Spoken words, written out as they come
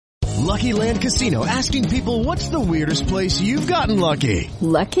Lucky Land Casino, asking people, what's the weirdest place you've gotten lucky?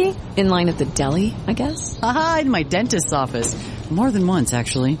 Lucky? In line at the deli, I guess? Aha, in my dentist's office. More than once,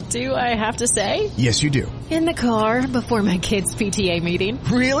 actually. Do I have to say? Yes, you do. In the car before my kids' PTA meeting.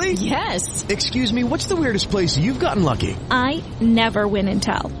 Really? Yes. Excuse me, what's the weirdest place you've gotten lucky? I never win and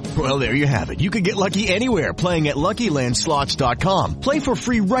tell. Well, there you have it. You can get lucky anywhere, playing at LuckyLandSlots.com. Play for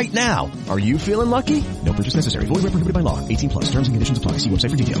free right now. Are you feeling lucky? No purchase necessary. Void where prohibited by law. 18+. Terms and conditions apply. See website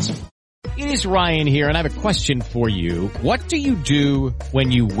for details. It is Ryan here, and I have a question for you. What do you do when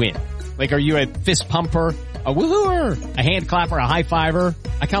you win? Like, are you a fist pumper, a woohooer, a hand clapper, a high fiver?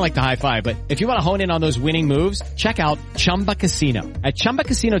 I kind of like the high five, but if you want to hone in on those winning moves, check out Chumba Casino. At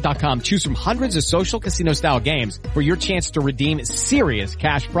ChumbaCasino.com, choose from hundreds of social casino style games for your chance to redeem serious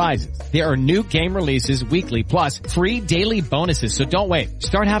cash prizes. There are new game releases weekly, plus free daily bonuses. So don't wait.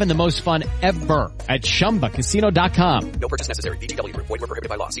 Start having the most fun ever at ChumbaCasino.com. No purchase necessary. VGW Group. Void where prohibited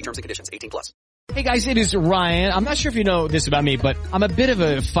by law. See terms and conditions. 18+. Hey guys, it is Ryan. I'm not sure if you know this about me, but I'm a bit of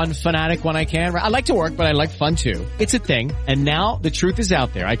a fun fanatic when I can. I like to work, but I like fun too. It's a thing. And now the truth is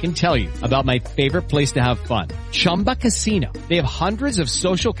out there. I can tell you about my favorite place to have fun. Chumba Casino. They have hundreds of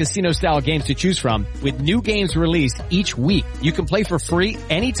social casino style games to choose from with new games released each week. You can play for free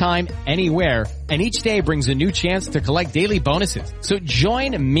anytime, anywhere. And each day brings a new chance to collect daily bonuses. So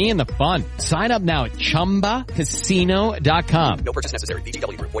join me in the fun. Sign up now at ChumbaCasino.com. No purchase necessary.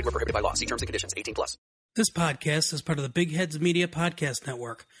 VGW Group. Void where prohibited by law. See terms and conditions. 18+. This podcast is part of the Big Heads Media Podcast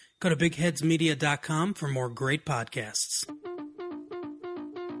Network. Go to BigHeadsMedia.com for more great podcasts.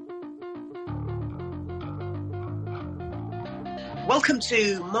 Welcome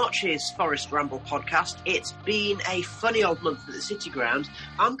to March's Forest Ramble podcast. It's been a funny old month at the City Ground.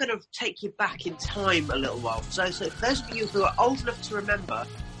 I'm going to take you back in time a little while. So for those of you who are old enough to remember,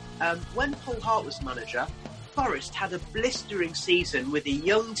 when Paul Hart was manager, Forest had a blistering season with a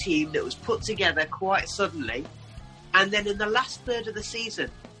young team that was put together quite suddenly. And then in the last third of the season,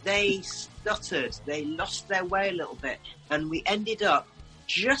 they stuttered. They lost their way a little bit. And we ended up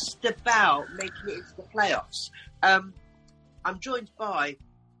just about making it into the playoffs. I'm joined by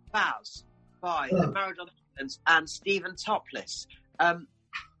Baz, by the Maradona Midlands, and Stephen Topless.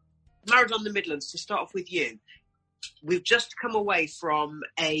 Maradona the Midlands, to start off with you. We've just come away from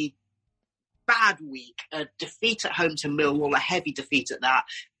a bad week, a defeat at home to Millwall, a heavy defeat at that,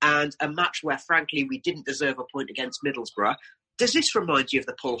 and a match where, frankly, we didn't deserve a point against Middlesbrough. Does this remind you of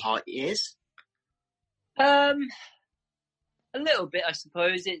the Paul Hart years? A little bit, I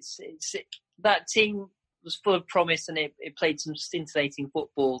suppose. It's that team was full of promise, and it played some scintillating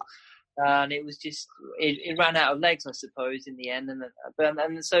football, and it was just it ran out of legs, I suppose, in the end. And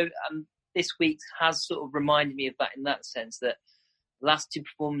so this week has sort of reminded me of that, in that sense, that the last two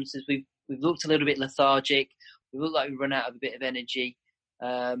performances we've looked a little bit lethargic. We look like we've run out of a bit of energy,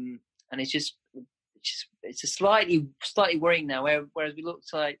 and it's a slightly worrying now. Whereas we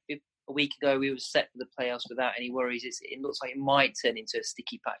looked like a week ago we were set for the playoffs without any worries. It looks like it might turn into a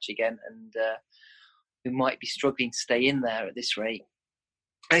sticky patch again, and we might be struggling to stay in there at this rate.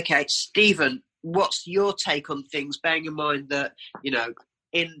 Okay, Stephen, what's your take on things? Bearing in mind that,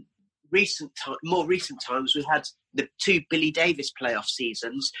 in more recent times, we had the two Billy Davis playoff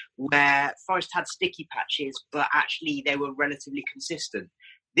seasons where Forest had sticky patches, but actually they were relatively consistent.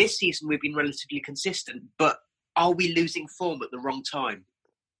 This season we've been relatively consistent, but are we losing form at the wrong time?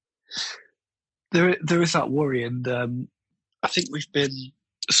 There is that worry, and I think we've been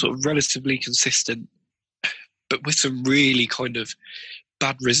sort of relatively consistent, but with some really kind of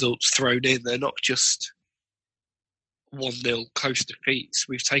bad results thrown in. They're not just 1-0 close defeats.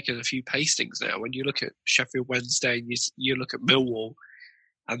 We've taken a few pastings now. When you look at Sheffield Wednesday and you look at Millwall,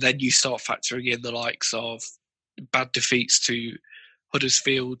 and then you start factoring in the likes of bad defeats to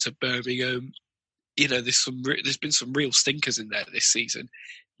Huddersfield, to Birmingham, there's been some real stinkers in there this season.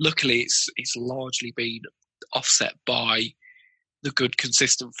 Luckily, it's largely been offset by the good,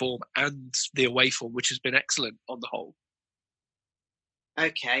 consistent form and the away form, which has been excellent on the whole.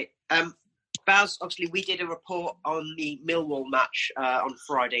 Okay. Baz, obviously, we did a report on the Millwall match on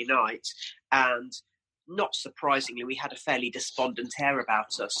Friday night, and not surprisingly, we had a fairly despondent air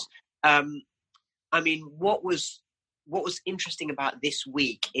about us. What was interesting about this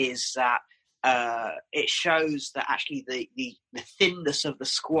week is that it shows that actually the thinness of the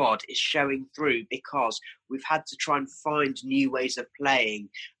squad is showing through, because we've had to try and find new ways of playing,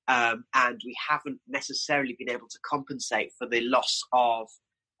 and we haven't necessarily been able to compensate for the loss of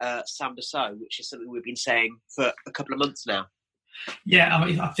Sam Basso, which is something we've been saying for a couple of months now. Yeah,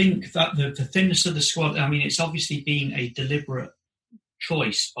 I think that the thinness of the squad, it's obviously been a deliberate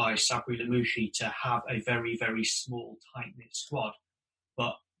choice by Sabri Lamouchi to have a very, very small, tight-knit squad.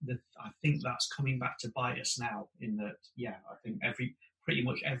 But I think that's coming back to bite us now. In that, I think pretty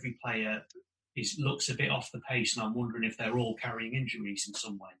much every player looks a bit off the pace, and I'm wondering if they're all carrying injuries in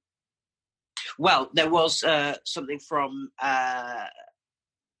some way. Well, there was something from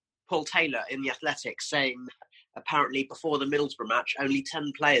Paul Taylor in The Athletic saying apparently before the Middlesbrough match, only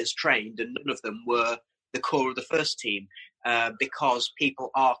 10 players trained and none of them were the core of the first team because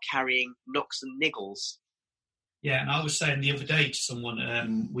people are carrying knocks and niggles. Yeah, and I was saying the other day to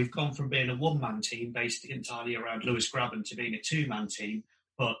someone, we've gone from being a one-man team based entirely around Lewis Grabban to being a two-man team,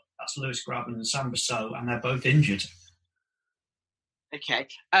 but that's Lewis Grabban and Samba Sow, and they're both injured. Okay.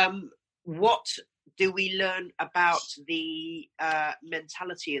 What do we learn about the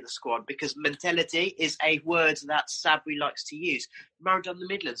mentality of the squad? Because mentality is a word that Sabri likes to use. Maradona the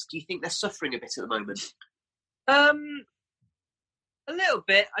Midlands, do you think they're suffering a bit at the moment? A little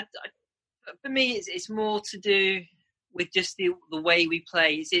bit. For me, it's more to do with just the way we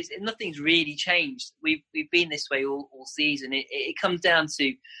play. Nothing's really changed. We've been this way all season. It comes down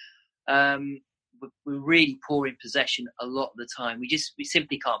to we're really poor in possession a lot of the time. We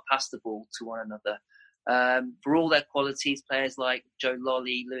simply can't pass the ball to one another. For all their qualities, players like Joe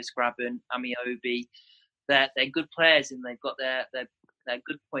Lolly, Lewis Grabban, Amiobi, they're good players and they've got their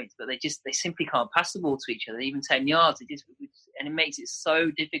good points, but they simply can't pass the ball to each other, even 10 yards. And it makes it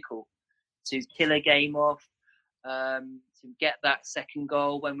so difficult to kill a game off, to get that second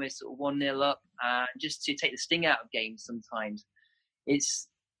goal when we're sort of 1-0 up, and just to take the sting out of games sometimes. Is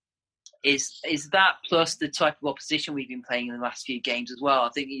that plus the type of opposition we've been playing in the last few games as well. I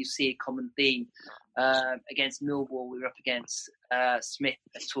think you see a common theme. Against Millwall, we were up against Smith,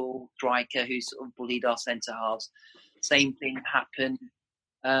 a tall striker who sort of bullied our centre-halves. Same thing happened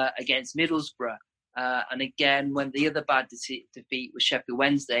against Middlesbrough. And again, when the other bad defeat was Sheffield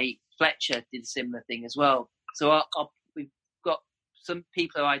Wednesday, Fletcher did a similar thing as well. So we've got some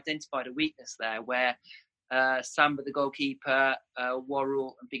people who identified a weakness there where Samba, the goalkeeper,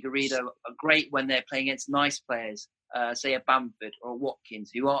 Worrell and Figueiredo are great when they're playing against nice players, say a Bamford or a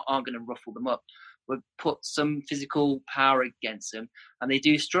Watkins, who aren't going to ruffle them up. We've put some physical power against them, and they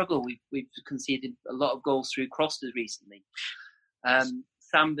do struggle. We've conceded a lot of goals through crosses recently.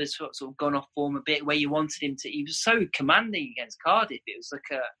 Samba's sort of gone off form a bit where you wanted him to. He was so commanding against Cardiff. It was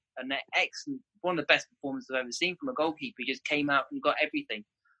like an excellent, one of the best performances I've ever seen from a goalkeeper. He just came out and got everything.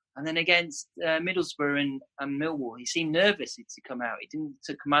 And then against Middlesbrough and Millwall, he seemed nervous to come out. He didn't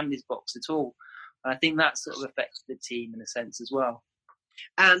to command his box at all. And I think that sort of affected the team in a sense as well.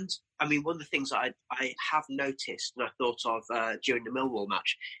 And, I mean, one of the things I have noticed and I thought of during the Millwall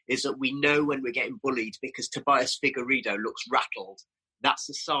match is that we know when we're getting bullied because Tobias Figueiredo looks rattled. That's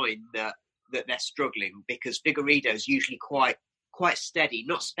a sign that they're struggling, because Figueiredo is usually quite steady,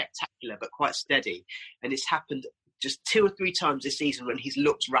 not spectacular, but quite steady. And it's happened just 2 or 3 times this season when he's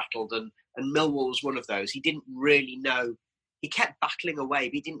looked rattled, and Millwall was one of those. He didn't really know. He kept battling away,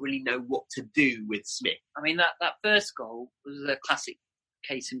 but he didn't really know what to do with Smith. I mean, that first goal was a classic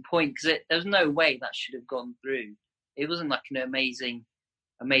case in point, because there was no way that should have gone through. It wasn't like an amazing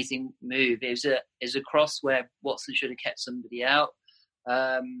move. It was a cross where Watson should have kept somebody out.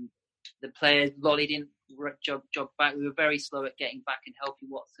 The players, Lolly didn't jog back. We were very slow at getting back and helping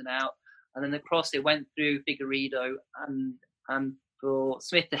Watson out. And then the cross, it went through Figueiredo, and for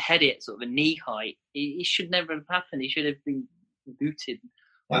Smith to head it sort of a knee height, it should never have happened. He should have been booted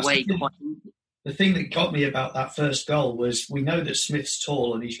away quite easily. The thing that got me about that first goal was we know that Smith's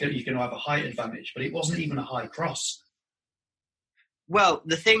tall and he's going to have a height advantage, but it wasn't even a high cross. Well,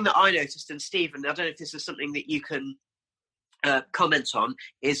 the thing that I noticed, and Stephen, I don't know if this is something that you can comment on,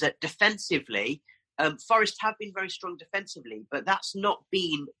 is that defensively, Forest have been very strong defensively, but that's not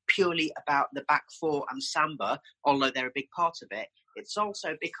been purely about the back four and Samba, although they're a big part of it. It's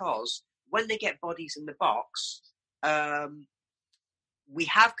also because when they get bodies in the box, we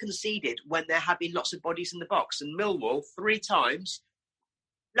have conceded when there have been lots of bodies in the box. And Millwall, 3 times,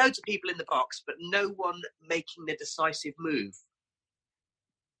 loads of people in the box, but no one making the decisive move.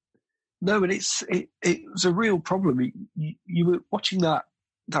 No, and it was a real problem. You were watching that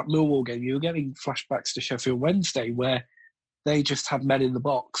Millwall game, you were getting flashbacks to Sheffield Wednesday where they just had men in the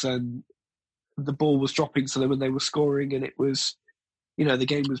box and the ball was dropping to them and they were scoring, and it was, the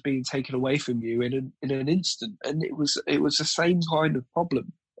game was being taken away from you in an instant. And it was the same kind of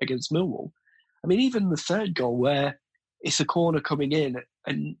problem against Millwall. I mean, even the third goal where it's a corner coming in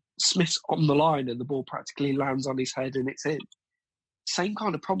and Smith's on the line and the ball practically lands on his head and it's in. Same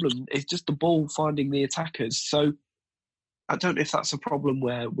kind of problem. It's just the ball finding the attackers. So I don't know if that's a problem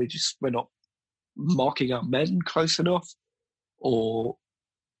where we're not marking our men close enough, or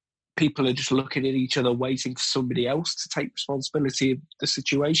people are just looking at each other, waiting for somebody else to take responsibility of the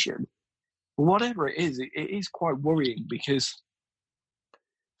situation. But whatever it is quite worrying, because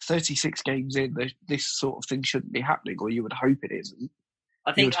 36 games in, this sort of thing shouldn't be happening, or you would hope it isn't.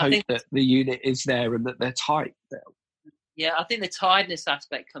 You would hope that the unit is there and that they're tight now. Yeah, I think the tiredness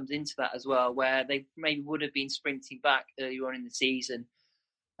aspect comes into that as well, where they maybe would have been sprinting back earlier on in the season.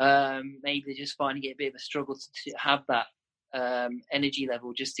 Maybe they're just finding it a bit of a struggle to have that energy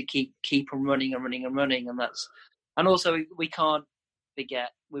level just to keep them running and running and running. And also we can't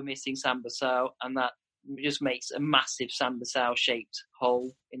forget we're missing Sam Bassau, and that just makes a massive Sam Bassau shaped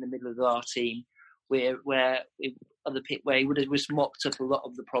hole in the middle of our team where he would have just mocked up a lot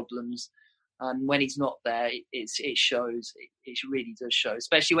of the problems. And when he's not there, it shows. It really does show,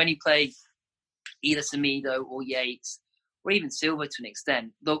 especially when you play either Semedo or Yates or even Silva to an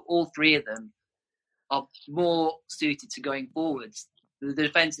extent. Though all three of them are more suited to going forwards. The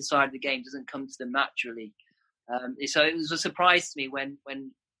defensive side of the game doesn't come to them naturally. So it was a surprise to me when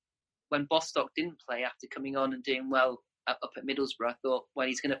Bostock didn't play after coming on and doing well up at Middlesbrough. I thought, well,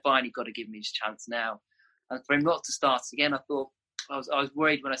 he's going to finally got to give him his chance now. And for him not to start again, I was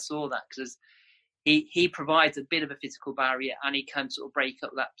worried when I saw that, because he provides a bit of a physical barrier, and he can sort of break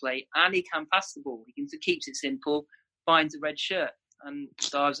up that play, and he can pass the ball. He keeps it simple, finds a red shirt. And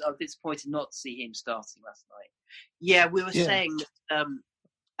so I was disappointed not to see him starting last night. Yeah, we were saying that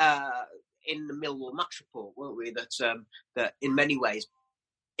in the Millwall match report, weren't we, that in many ways,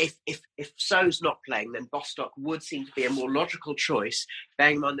 if So's not playing, then Bostock would seem to be a more logical choice,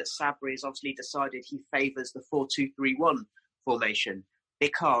 bearing in mind that Sabri has obviously decided he favours the 4-2-3-1 formation,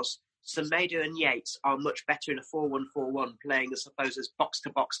 because Semedo and Yates are much better in a 4-1-4-1, playing, I suppose, as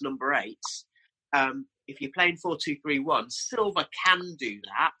box-to-box number 8s. If you're playing 4-2-3-1, Silva can do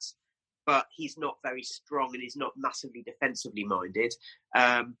that, but he's not very strong and he's not massively defensively minded.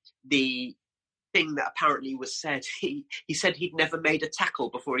 The thing that apparently was said, he said he'd never made a tackle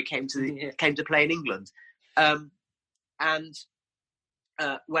before he came to play in England.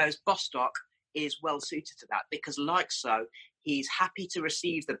 Whereas Bostock is well suited to that, because like So, he's happy to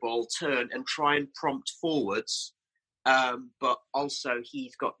receive the ball, turn and try and prompt forwards. But also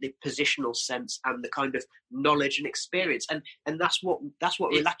he's got the positional sense and the kind of knowledge and experience, and that's what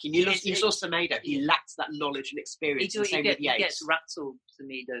we're lacking. You saw Semedo; he lacks that knowledge and experience. He gets rattled.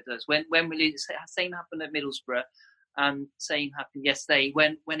 Semedo does. When we lose, same happened at Middlesbrough, and same happened yesterday.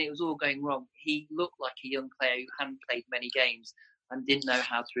 When it was all going wrong, he looked like a young player who hadn't played many games and didn't know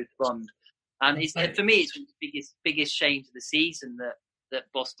how to respond. And for me, it's the biggest shame to the season that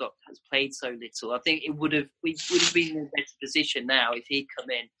Bostock has played so little. I think we would have been in a better position now if he'd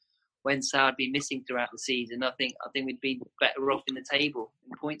come in when Sa had been missing throughout the season. I think we'd been better off in the table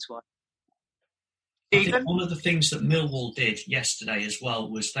in points-wise. I think one of the things that Millwall did yesterday as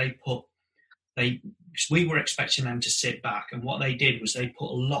well was we were expecting them to sit back, and what they did was they put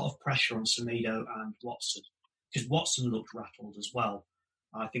a lot of pressure on Semedo and Watson, because Watson looked rattled as well.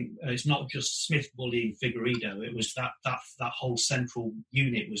 I think it's not just Smith bullying Figueiredo. It was that whole central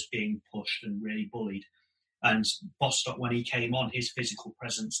unit was being pushed and really bullied. And Bostock, when he came on, his physical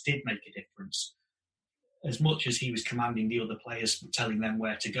presence did make a difference. As much as he was commanding the other players, telling them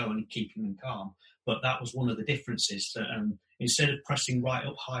where to go and keeping them calm. But that was one of the differences, that instead of pressing right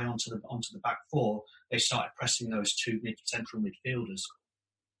up high onto the back four, they started pressing those two central midfielders.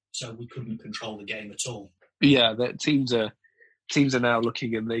 So we couldn't control the game at all. Yeah, the teams are now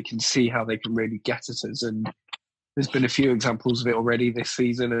looking, and they can see how they can really get at us. And there's been a few examples of it already this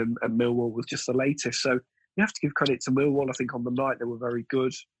season, and Millwall was just the latest. So you have to give credit to Millwall. I think on the night they were very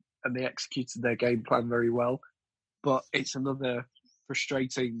good and they executed their game plan very well. But it's another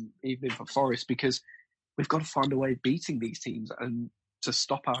frustrating evening for Forest, because we've got to find a way of beating these teams and to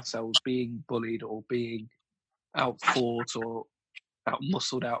stop ourselves being bullied or being out-fought or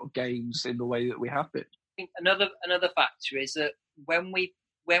out-muscled out of games in the way that we have been. I think another factor is that when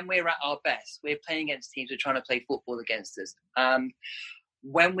we're at our best, we're playing against teams who are trying to play football against us.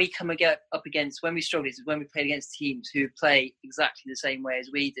 When we when we struggle, is when we play against teams who play exactly the same way as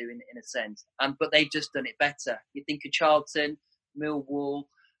we do, in a sense. But they've just done it better. You think of Charlton, Millwall.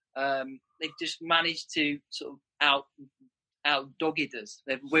 They've just managed to sort of out-dogged us.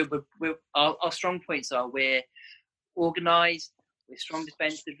 Our strong points are we're organised, we're strong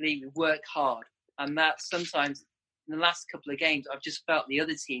defensively, we work hard. And that sometimes, in the last couple of games, I've just felt the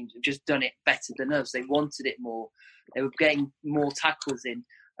other teams have just done it better than us. They wanted it more. They were getting more tackles in.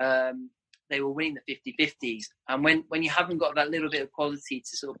 They were winning the 50-50s. And when you haven't got that little bit of quality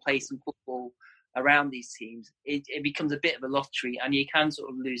to sort of play some football around these teams, it becomes a bit of a lottery, and you can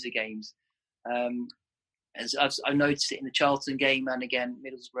sort of lose the games. As I've noticed it in the Charlton game and again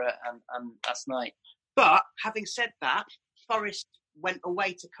Middlesbrough and last night. But having said that, Forest went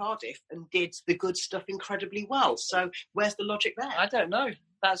away to Cardiff and did the good stuff incredibly well. So where's the logic there? I don't know.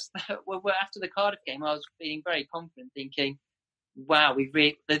 Well, after the Cardiff game, I was feeling very confident, thinking, "Wow,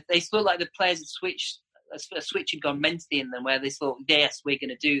 they felt like the players had switched. A switch had gone mentally in them, where they thought, yes, we're going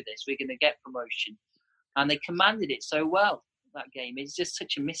to do this. We're going to get promotion," and they commanded it so well. That game, it's just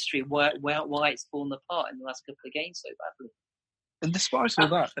such a mystery why it's fallen apart in the last couple of games so badly. And despite all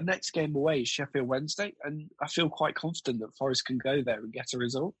that, the next game away is Sheffield Wednesday, and I feel quite confident that Forest can go there and get a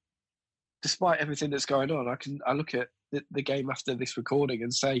result. Despite everything that's going on, I look at the game after this recording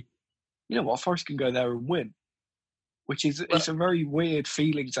and say, you know what, Forest can go there and win, which is it's a very weird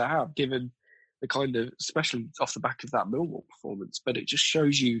feeling to have, given the kind of, especially off the back of that Millwall performance. But it just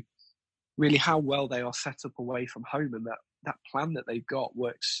shows you really how well they are set up away from home, and that plan that they've got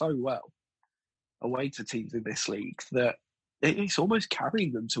works so well away to teams in this league that it's almost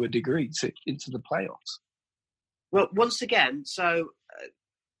carrying them to a degree into the playoffs. Well, once again,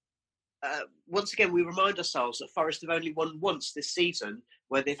 we remind ourselves that Forest have only won once this season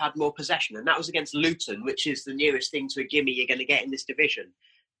where they've had more possession, and that was against Luton, which is the nearest thing to a gimme you're going to get in this division.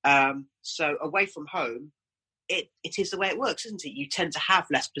 So away from home, it is the way it works, isn't it? You tend to have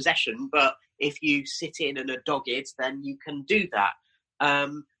less possession, but if you sit in and are dogged, then you can do that.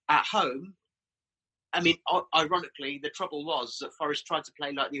 At home, I mean, ironically, the trouble was that Forest tried to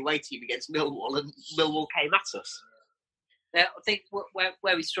play like the away team against Millwall, and Millwall came at us. Yeah, I think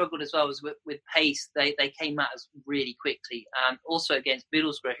where we struggled as well was with pace. They came at us really quickly, and also against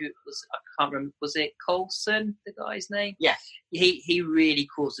Middlesbrough, who was, I can't remember, was it Coulson, the guy's name? Yes. He really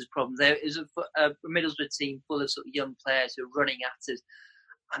caused us problems. There was a Middlesbrough team full of sort of young players who were running at us,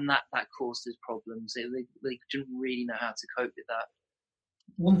 and that caused us problems. They didn't really know how to cope with that.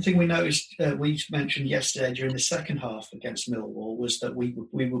 One thing we noticed, we mentioned yesterday during the second half against Millwall, was that we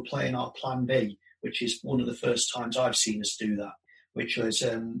were playing our plan B, which is one of the first times I've seen us do that, which was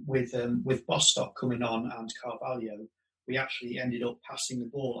with Bostock coming on and Carvalho, we actually ended up passing the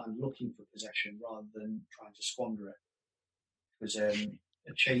ball and looking for possession rather than trying to squander it. It was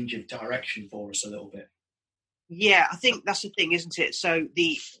a change of direction for us a little bit. Yeah, I think that's the thing, isn't it? So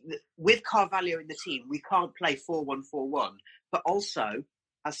with Carvalho in the team, we can't play 4-1-4-1, but also,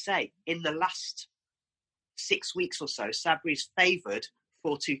 as I say, in the last 6 weeks or so, Sabri's favoured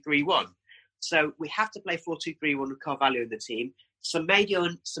 4-2-3-1. So we have to play 4-2-3-1 with Carvalho in the team.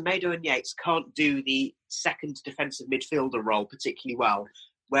 Semedo and Yates can't do the second defensive midfielder role particularly well,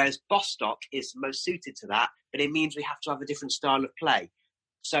 whereas Bostock is most suited to that, but it means we have to have a different style of play.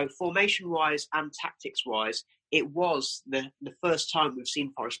 So formation-wise and tactics-wise, it was the first time we've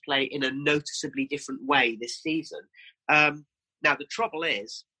seen Forest play in a noticeably different way this season. Now, the trouble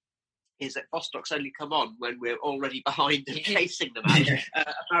is that Bostock's only come on when we're already behind and chasing them out.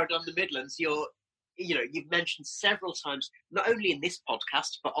 Apparently on the Midlands, you've mentioned several times, not only in this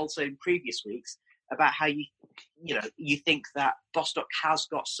podcast, but also in previous weeks, about how you think that Bostock has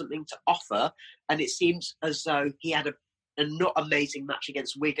got something to offer, and it seems as though he had a not amazing match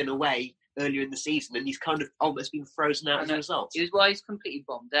against Wigan away earlier in the season, and he's kind of almost been frozen out as a result. He's completely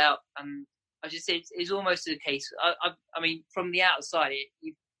bombed out, and I just say it's almost a case. I mean, from the outside,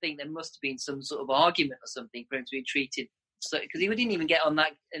 you think there must have been some sort of argument or something for him to be treated, because he didn't even get on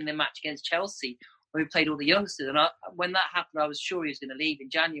that in the match against Chelsea when we played all the youngsters. And when that happened, I was sure he was going to leave in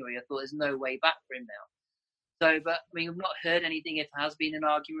January. I thought there's no way back for him now. So, but I mean, I've not heard anything if there has been an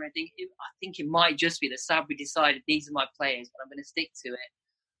argument or anything. I think it might just be that Sabri decided these are my players and I'm going to stick to it.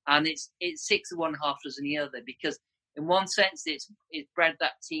 And it's 6 of one, half dozen the other, because in one sense it's bred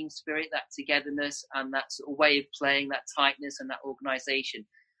that team spirit, that togetherness, and that sort of way of playing, that tightness and that organisation.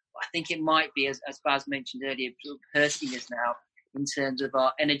 But I think it might be, as Baz mentioned earlier, hurting us now in terms of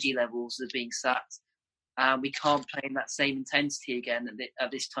our energy levels that are being sapped. We can't play in that same intensity again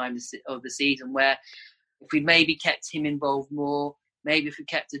at this time of the season, where if we maybe kept him involved more, maybe if we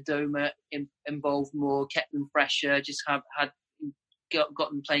kept Adoma involved more, kept them fresher, just got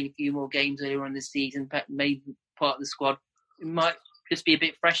them playing a few more games earlier on this season, maybe part of the squad, it might just be a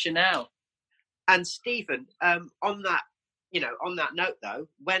bit fresher now. And Stephen, on that note though,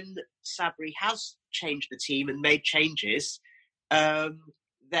 when Sabri has changed the team and made changes,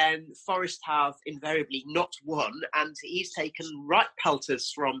 then Forest have invariably not won, and he's taken right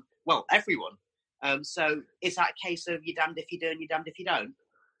pelters from, everyone. So is that a case of you're damned if you do and you're damned if you don't?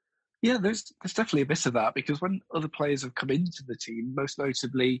 Yeah, there's definitely a bit of that, because when other players have come into the team, most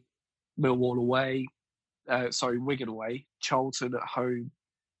notably Millwall away, Wigan away, Charlton at home,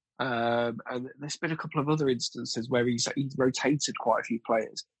 and there's been a couple of other instances where he's rotated quite a few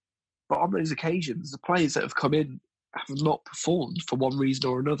players. But on those occasions, the players that have come in have not performed for one reason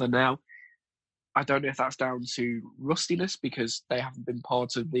or another. Now, I don't know if that's down to rustiness because they haven't been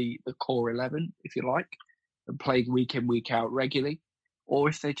part of the core 11, if you like, and playing week in, week out regularly, or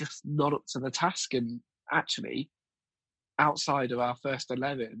if they're just not up to the task. And actually, outside of our first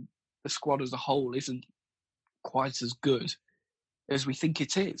 11, the squad as a whole isn't quite as good as we think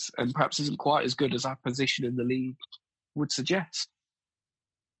it is, and perhaps isn't quite as good as our position in the league would suggest.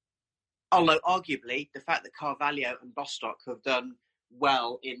 Although, arguably, the fact that Carvalho and Bostock have done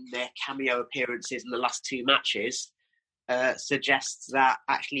well in their cameo appearances in the last two matches suggests that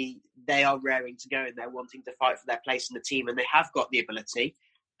actually they are raring to go and they're wanting to fight for their place in the team, and they have got the ability.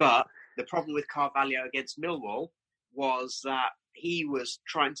 But the problem with Carvalho against Millwall was that he was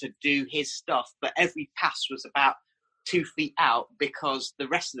trying to do his stuff, but every pass was about 2 feet out because the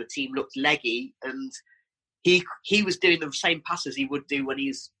rest of the team looked leggy, and he was doing the same passes he would do when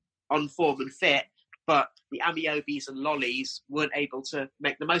he's on form and fit, but the Amiobis and Lollies weren't able to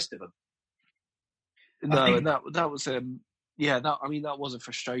make the most of them. No, and that was that was a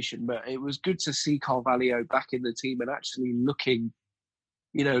frustration, but it was good to see Carvalho back in the team and actually looking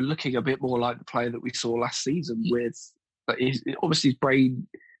a bit more like the player that we saw last season. With obviously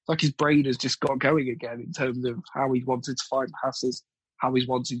his brain has just got going again in terms of how he wanted to find passes, how he's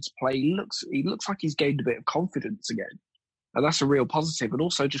wanting to play. He looks like he's gained a bit of confidence again. And that's a real positive. And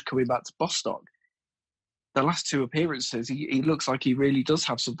also just coming back to Bostock, the last two appearances, he looks like he really does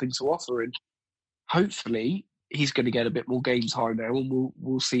have something to offer. And hopefully he's going to get a bit more game time now, and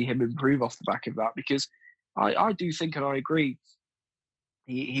we'll see him improve off the back of that. Because I do think, and I agree,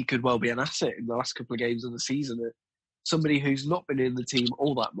 he could well be an asset in the last couple of games of the season. Somebody who's not been in the team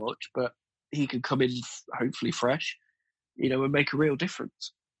all that much, but he could come in hopefully fresh, and make a real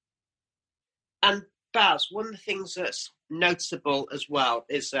difference. And Baz, one of the things that's noticeable as well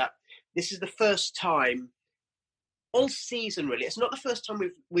is that this is the first time all season, really. It's not the first time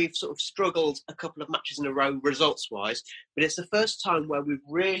we've sort of struggled a couple of matches in a row results-wise, but it's the first time where we've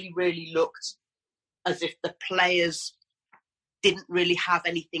really, really looked as if the players didn't really have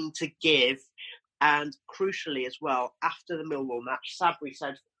anything to give. And crucially as well, after the Millwall match, Sabri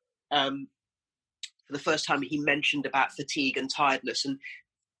said for the first time he mentioned about fatigue and tiredness, and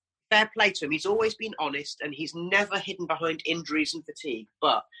fair play to him. He's always been honest and he's never hidden behind injuries and fatigue.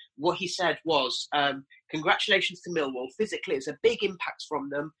 But what he said was, congratulations to Millwall. Physically, it's a big impact from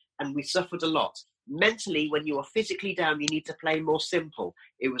them and we suffered a lot. Mentally, when you are physically down, you need to play more simple.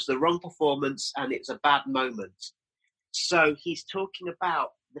 It was the wrong performance and it's a bad moment. So he's talking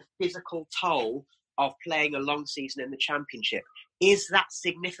about the physical toll of playing a long season in the Championship. Is that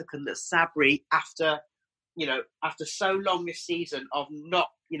significant that Sabri, after so long this season of not,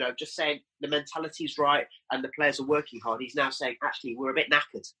 just saying the mentality's right and the players are working hard, he's now saying, actually, we're a bit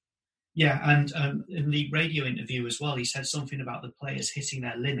knackered? Yeah, and in the radio interview as well, he said something about the players hitting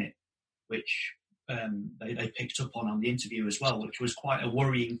their limit, which they picked up on the interview as well, which was quite a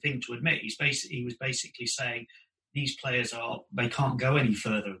worrying thing to admit. He was basically saying these players they can't go any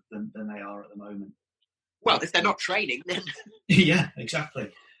further than they are at the moment. Well, if they're not training, then... Yeah,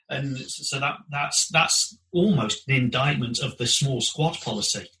 exactly. And so that's almost an indictment of the small squad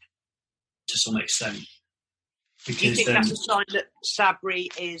policy to some extent. Because, do you think that's a sign that Sabri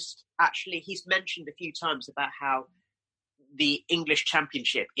is actually... He's mentioned a few times about how the English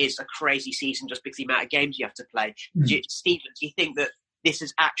Championship is a crazy season just because of the amount of games you have to play. Stephen, do you think that this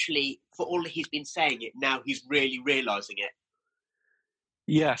is actually, for all that he's been saying it, now he's really realising it?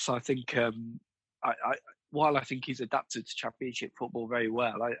 Yes, I think... while I think he's adapted to Championship football very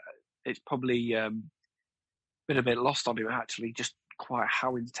well, it's probably been a bit lost on him, actually, just quite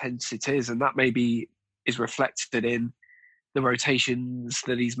how intense it is. And that maybe is reflected in the rotations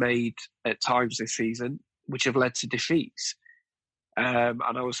that he's made at times this season, which have led to defeats. And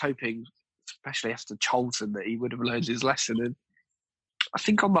I was hoping, especially after Charlton, that he would have learned his lesson. And I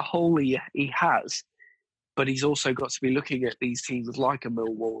think on the whole he has, but he's also got to be looking at these teams like a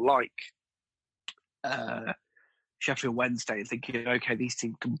Millwall, like Sheffield Wednesday, and thinking, okay, these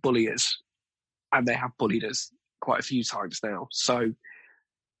teams can bully us, and they have bullied us quite a few times now. So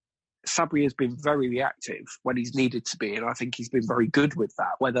Sabri has been very reactive when he's needed to be, and I think he's been very good with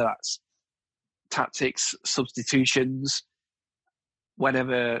that, whether that's tactics, substitutions.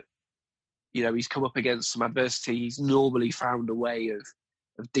 Whenever he's come up against some adversity, he's normally found a way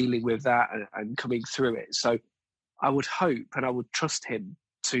of dealing with that and coming through it. So I would hope and I would trust him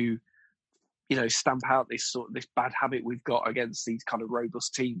to stamp out this bad habit we've got against these kind of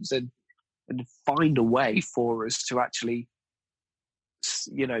robust teams and find a way for us to actually,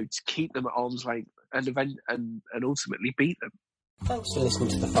 to keep them at arm's length and ultimately beat them. Thanks for listening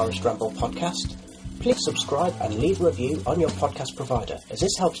to the Forest Ramble podcast. Please subscribe and leave a review on your podcast provider, as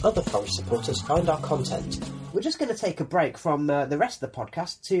this helps other Forest supporters find our content. We're just going to take a break from the rest of the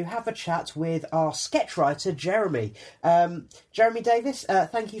podcast to have a chat with our sketch writer, Jeremy. Jeremy Davis,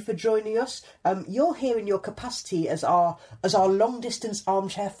 thank you for joining us. You're here in your capacity as our long-distance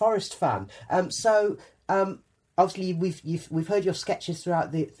armchair Forest fan. Obviously, we've heard your sketches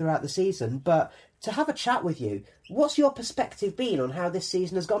throughout the season, but to have a chat with you, what's your perspective been on how this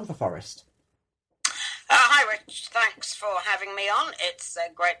season has gone for Forest? Hi, Rich. Thanks for having me on. It's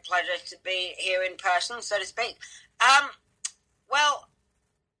a great pleasure to be here in person, so to speak. Well,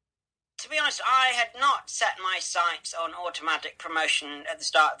 to be honest, I had not set my sights on automatic promotion at the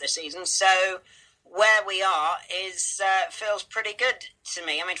start of the season, so where we are feels pretty good to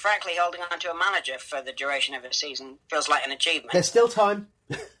me. I mean, frankly, holding on to a manager for the duration of a season feels like an achievement. There's still time.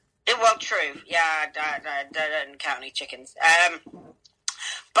 Well, true. Yeah, I don't count any chickens.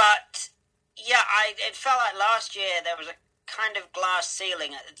 But yeah, it felt like last year there was a kind of glass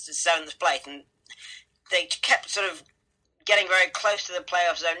ceiling at the 7th place, and they kept sort of getting very close to the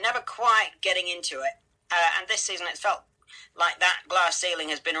playoff zone, never quite getting into it. And this season it felt like that glass ceiling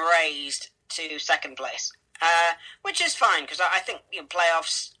has been raised to 2nd place, which is fine, because I think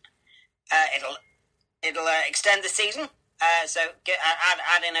playoffs, it'll extend the season, so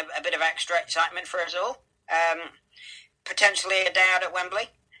add in a bit of extra excitement for us all, potentially a day out at Wembley.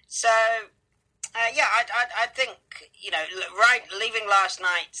 So I think, leaving last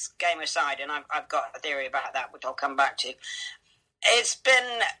night's game aside, and I've got a theory about that, which I'll come back to. It's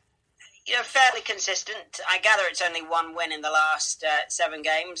been fairly consistent. I gather it's only one win in the last 7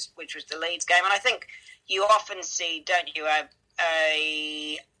 games, which was the Leeds game. And I think you often see, don't you,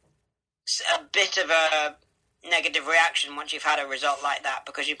 a bit of a negative reaction once you've had a result like that,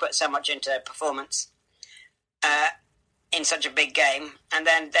 because you put so much into performance in such a big game. And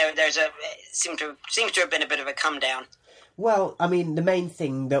then seems to have been a bit of a come down. Well, I mean, the main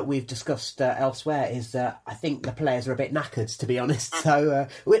thing that we've discussed elsewhere is that I think the players are a bit knackered, to be honest. So,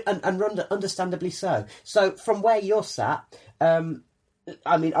 and understandably so. So, from where you're sat, I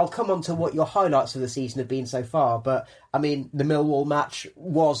mean, I'll come on to what your highlights of the season have been so far. But I mean, the Millwall match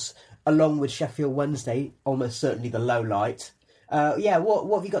was, along with Sheffield Wednesday, almost certainly the low light. What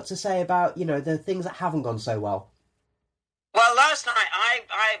have you got to say about the things that haven't gone so well? Well, last night,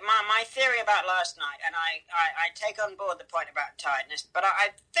 my theory about last night, and I take on board the point about tiredness, but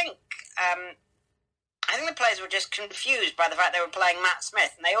I think the players were just confused by the fact they were playing Matt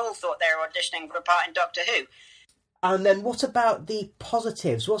Smith, and they all thought they were auditioning for a part in Doctor Who. And then what about the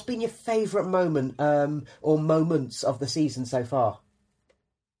positives? What's been your favourite moment or moments of the season so far?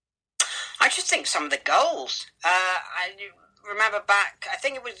 I just think some of the goals. I remember back, I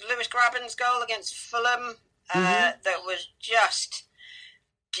think it was Lewis Graben's goal against Fulham. That was just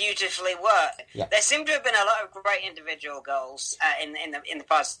beautifully worked. Yeah. There seem to have been a lot of great individual goals in the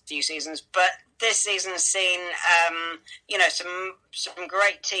past few seasons, but this season has seen some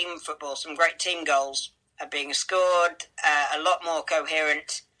great team football, some great team goals being scored, a lot more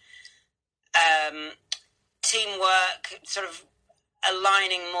coherent teamwork, sort of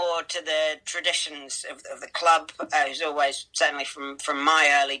aligning more to the traditions of the club, who's always, certainly from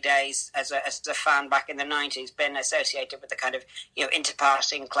my early days as a fan back in the 90s, been associated with the kind of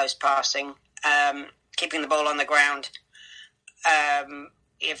interpassing, close passing, keeping the ball on the ground.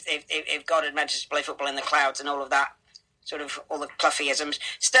 If God had meant us to play football in the clouds and all of that, sort of all the Cloughyisms.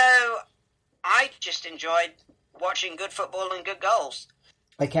 So I just enjoyed watching good football and good goals.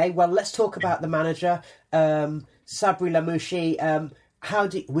 Okay, well, let's talk about the manager, Sabri Lamouchi.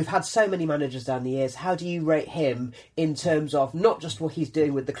 We've had so many managers down the years. How do you rate him in terms of not just what he's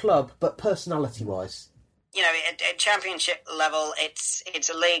doing with the club, but personality-wise? At championship level, it's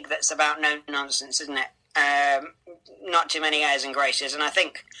a league that's about no nonsense, isn't it? Not too many airs and graces, and I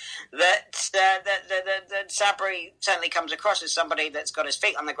think that Sabri certainly comes across as somebody that's got his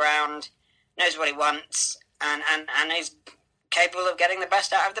feet on the ground, knows what he wants, and is capable of getting the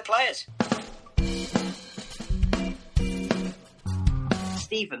best out of the players.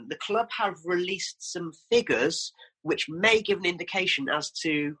 Stephen, the club have released some figures which may give an indication as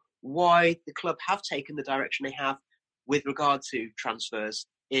to why the club have taken the direction they have with regard to transfers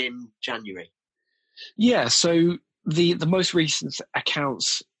in January. Yeah, so the most recent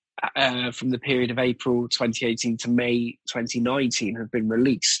accounts from the period of April 2018 to May 2019 have been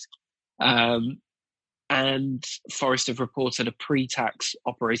released. And Forest have reported a pre-tax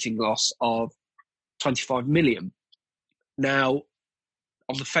operating loss of 25 million. Now,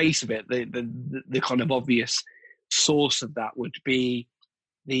 on the face of it, the kind of obvious source of that would be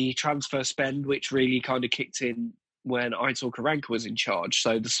the transfer spend, which really kind of kicked in when Aitor Karanka was in charge.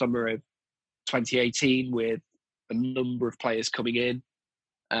 So the summer of 2018, with a number of players coming in,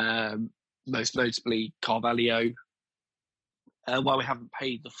 most notably Carvalho. While we haven't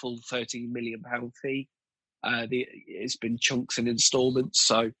paid the full £13 million fee, it's been chunks and instalments.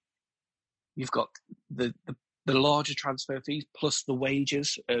 So you've got the larger transfer fees plus the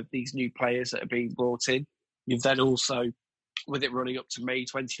wages of these new players that are being brought in. You've then also, with it running up to May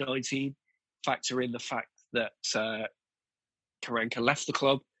 2019, factor in the fact that Karanka left the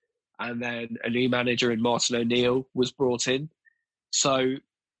club, and then a new manager in Martin O'Neill was brought in. So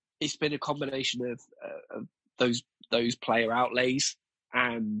it's been a combination of those player outlays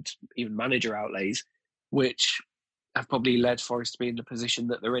and even manager outlays, which have probably led Forest to be in the position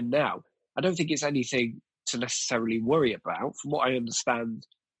that they're in now. I don't think it's anything to necessarily worry about. From what I understand,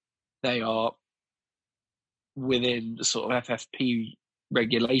 they are within the sort of FFP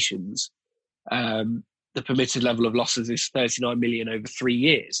regulations. The permitted level of losses is 39 million over 3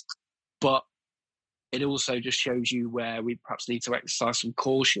 years. But it also just shows you where we perhaps need to exercise some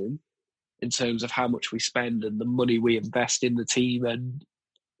caution in terms of how much we spend and the money we invest in the team and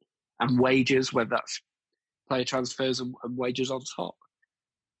wages, whether that's player transfers and wages on top.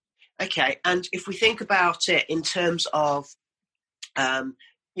 Okay, and if we think about it in terms of,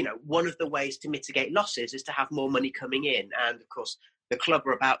 one of the ways to mitigate losses is to have more money coming in. And of course, the club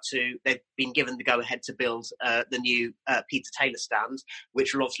are they've been given the go-ahead to build the new Peter Taylor stand,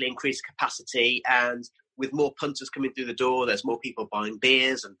 which will obviously increase capacity. And with more punters coming through the door, there's more people buying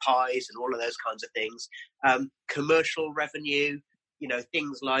beers and pies and all of those kinds of things. Commercial revenue,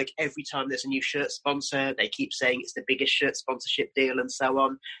 things like every time there's a new shirt sponsor, they keep saying it's the biggest shirt sponsorship deal and so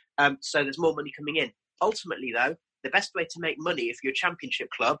on. So there's more money coming in. Ultimately, though, the best way to make money if you're a championship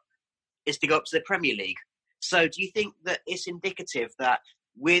club is to go up to the Premier League. So do you think that it's indicative that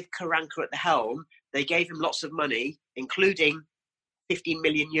with Karanka at the helm, they gave him lots of money, including 15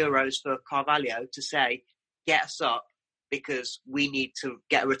 million euros for Carvalho, to say, get us up because we need to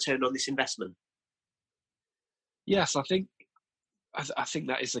get a return on this investment? Yes, I think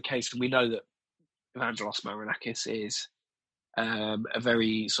that is the case. And we know that Evangelos Marinakis is a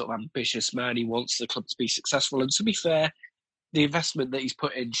very sort of ambitious man. He wants the club to be successful. And to be fair, the investment that he's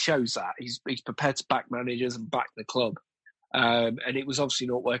put in shows that. He's prepared to back managers and back the club. And it was obviously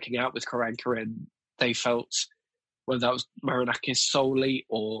not working out with Karanka, and they felt, whether that was Marinakis solely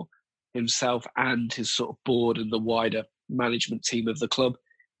or himself and his sort of board and the wider management team of the club,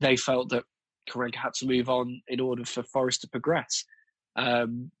 they felt that Karanka had to move on in order for Forest to progress.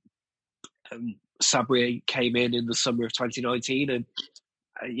 Sabri came in the summer of 2019, and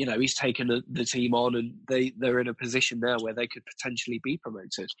he's taken the team on, and they're in a position now where they could potentially be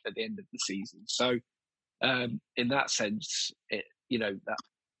promoted at the end of the season. So in that sense,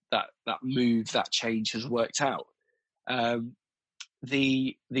 that move, that change has worked out.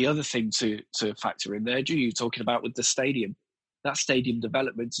 The other thing to factor in there, you're talking about with the stadium, that stadium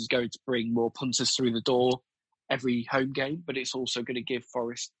development is going to bring more punters through the door every home game, but it's also going to give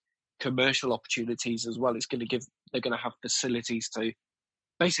Forest commercial opportunities as well. They're going to have facilities to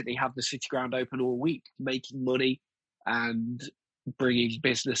basically have the City Ground open all week, making money and bringing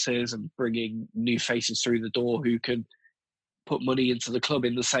businesses and bringing new faces through the door who can put money into the club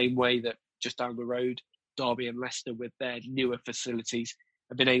in the same way that just down the road, Derby and Leicester, with their newer facilities,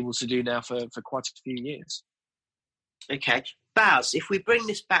 have been able to do now for quite a few years. Okay. Baz, if we bring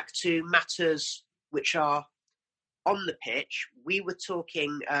this back to matters which are on the pitch, we were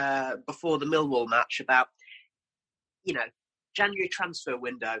talking before the Millwall match about, January transfer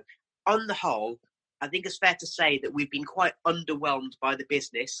window. On the whole, I think it's fair to say that we've been quite underwhelmed by the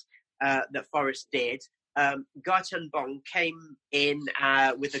business that Forest did. Gaëtan Bong came in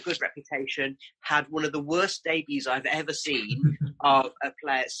with a good reputation, had one of the worst debuts I've ever seen of a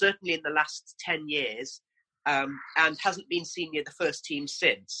player, certainly in the last 10 years, and hasn't been seen near the first team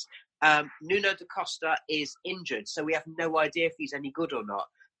since. Nuno da Costa is injured, so we have no idea if he's any good or not.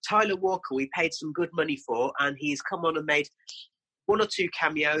 Tyler Walker, we paid some good money for, and he's come on and made one or two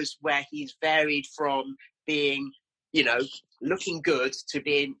cameos where he's varied from being, looking good to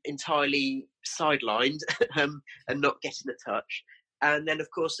being entirely sidelined and not getting a touch. And then, of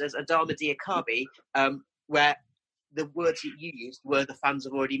course, there's Adama Diakhaby, where the words that you used were the fans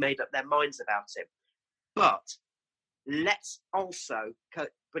have already made up their minds about him. But let's also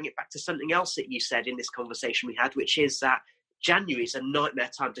bring it back to something else that you said in this conversation we had, which is that January is a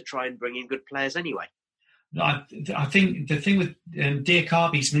nightmare time to try and bring in good players anyway. I think the thing with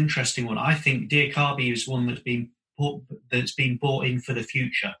Diakhaby is an interesting one. I think Diakhaby is one that's been bought in for the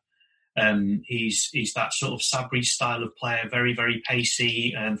future. He's that sort of Sabri style of player, very, very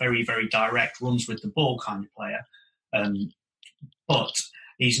pacey, very, very direct, runs with the ball kind of player. But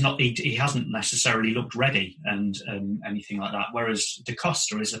he's not. He hasn't necessarily looked ready and anything like that. Whereas Da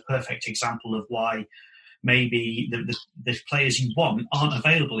Costa is a perfect example of why maybe the players you want aren't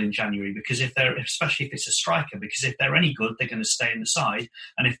available in January, because especially if it's a striker, because if they're any good, they're going to stay in the side,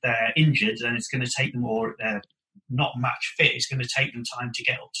 and if they're injured, then it's going to take them, or they're not match fit, it's going to take them time to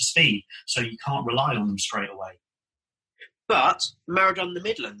get up to speed. So you can't rely on them straight away. But Maradona the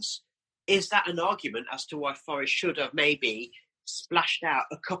Midlands, is that an argument as to why Forest should have maybe splashed out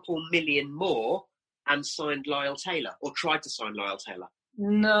a couple million more and signed Lyle Taylor, or tried to sign Lyle Taylor?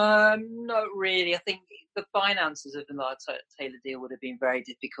 No, not really. I think the finances of the Lyle Taylor deal would have been very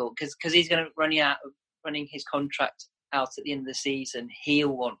difficult because he's going to running his contract out at the end of the season.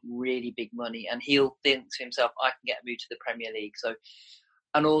 He'll want really big money, and he'll think to himself, "I can get a move to the Premier League." So,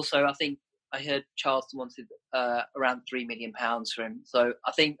 and also, I think I heard Charlton wanted around £3 million for him. So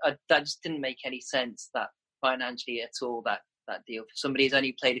I think that just didn't make any sense, that financially at all, that deal for somebody who's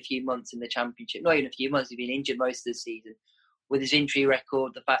only played a few months in the Championship. Not even a few months; he's been injured most of the season. With his injury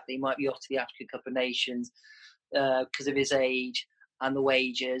record, the fact that he might be off to the African Cup of Nations because of his age and the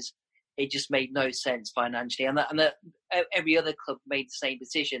wages, it just made no sense financially. And every other club made the same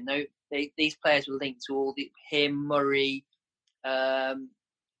decision. These players were linked to him, Murray.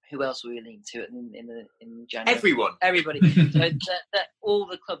 Who else were we linked to in January? Everybody. So that all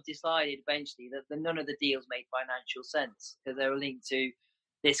the club decided eventually that none of the deals made financial sense because they were linked to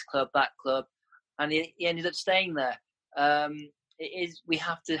this club, that club, and he ended up staying there. We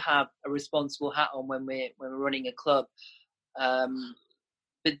have to have a responsible hat on when we're running a club.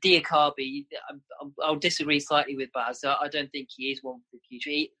 But Diakhaby, I'll disagree slightly with Baz. I don't think he is one for the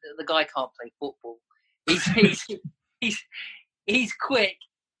future. The guy can't play football. He's quick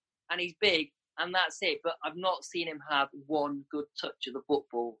and he's big, and that's it. But I've not seen him have one good touch of the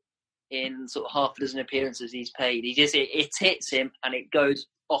football in sort of half a dozen appearances he's played. It hits him and it goes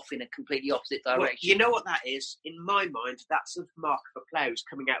off in a completely opposite direction. Well, you know what that is? In my mind, that's a mark of a player who's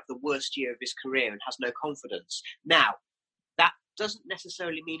coming out of the worst year of his career and has no confidence. Now, that doesn't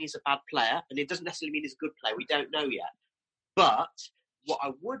necessarily mean he's a bad player, and it doesn't necessarily mean he's a good player. We don't know yet. But what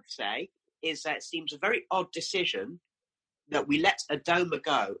I would say is that it seems a very odd decision that we let Adoma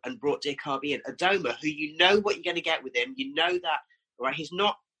go and brought Diakhaby in. Adoma, who you know what you're going to get with him, you know that, right? He's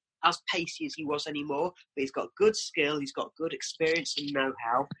not as pacey as he was anymore, but he's got good skill, he's got good experience and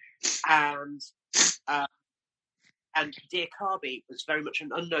know-how, and Diakhaby was very much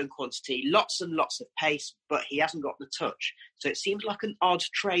an unknown quantity, lots and lots of pace, but he hasn't got the touch. So it seems like an odd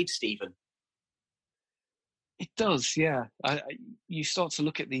trade, Stephen. It does, yeah. You start to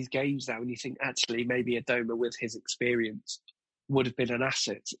look at these games now and you think, actually, maybe Adoma with his experience would have been an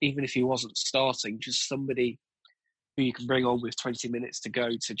asset, even if he wasn't starting, just somebody who you can bring on with 20 minutes to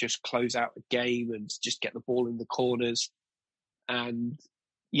go to just close out a game and just get the ball in the corners. And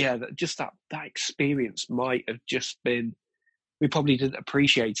yeah, that experience might have just been, we probably didn't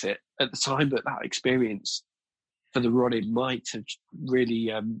appreciate it at the time, but that experience for the run-in might have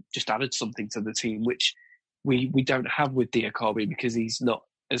really just added something to the team, which we don't have with Diakhaby because he's not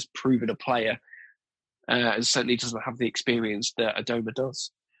as proven a player and certainly doesn't have the experience that Adoma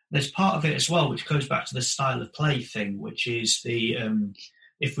does. There's part of it as well, which goes back to the style of play thing, which is the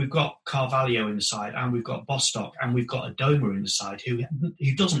if we've got Carvalho in the side and we've got Bostock and we've got Adoma in the side who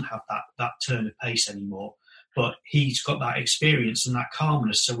doesn't have that turn of pace anymore, but he's got that experience and that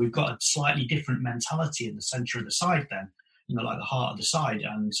calmness. So we've got a slightly different mentality in the centre of the side then, like the heart of the side,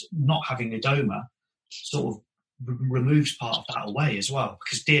 and not having Adoma sort of removes part of that away as well,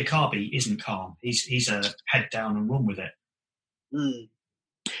 because Diakhaby isn't calm. He's a head down and run with it. Mm.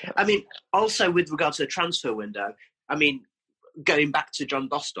 I mean, also with regard to the transfer window, I mean, going back to John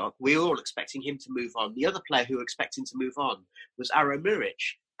Bostock, we were all expecting him to move on. The other player who were expecting to move on was Aro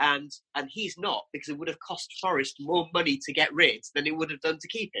Muric, and he's not, because it would have cost Forest more money to get rid than it would have done to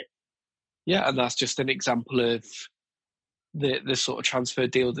keep him. Yeah, and that's just an example of the sort of transfer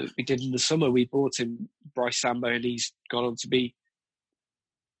deal that we did in the summer. We bought him Bryce Sambo, and he's gone on to be,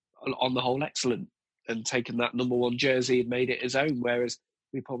 on the whole, excellent, and taken that number 1 jersey and made it his own, whereas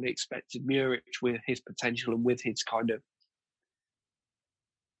we probably expected Muric, with his potential and with his kind of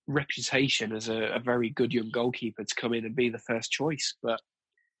reputation as a very good young goalkeeper, to come in and be the first choice. But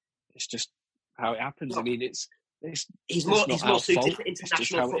it's just how it happens. I mean, he's more suited to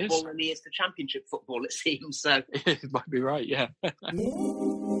international football than he is to Championship football, it seems. So it might be right, yeah.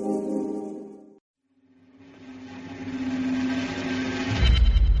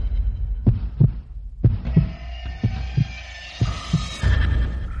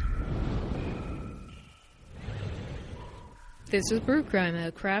 This is Brew Crime, a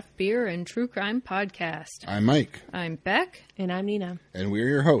craft beer and true crime podcast. I'm Mike. I'm Beck. And I'm Nina. And we're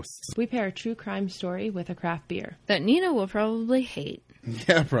your hosts. We pair a true crime story with a craft beer. That Nina will probably hate.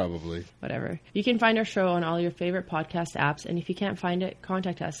 Yeah, probably. Whatever. You can find our show on all your favorite podcast apps, and if you can't find it,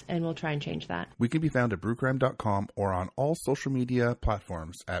 contact us, and we'll try and change that. We can be found at brewcrime.com or on all social media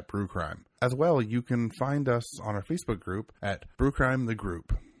platforms at Brewcrime. As well, you can find us on our Facebook group at Brewcrime the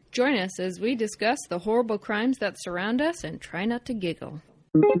Group. Join us as we discuss the horrible crimes that surround us and try not to giggle.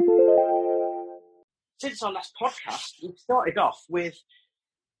 Since our last podcast, we started off with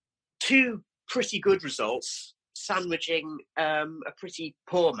two pretty good results, sandwiching a pretty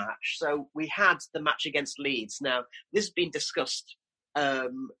poor match. So we had the match against Leeds. Now, this has been discussed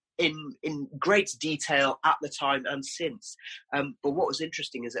in great detail at the time and since. But what was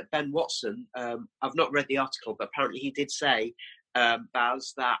interesting is that Ben Watson, I've not read the article, but apparently he did say,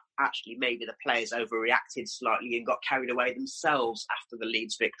 Baz, that actually maybe the players overreacted slightly and got carried away themselves after the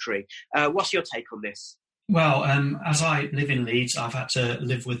Leeds victory. What's your take on this? Well, as I live in Leeds, I've had to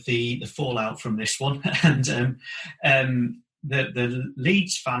live with the fallout from this one. And the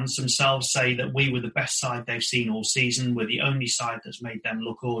Leeds fans themselves say that we were the best side they've seen all season. We're the only side that's made them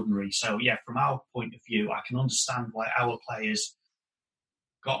look ordinary. So, yeah, from our point of view, I can understand why our players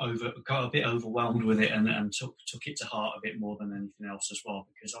got a bit overwhelmed with it and took it to heart a bit more than anything else as well,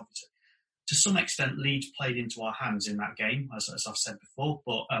 because obviously to some extent Leeds played into our hands in that game, as I've said before,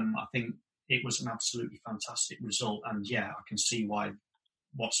 but I think it was an absolutely fantastic result, and yeah, I can see why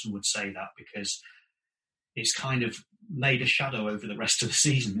Watson would say that, because it's kind of laid a shadow over the rest of the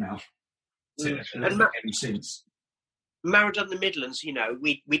season now. Since Maradona the Midlands, you know,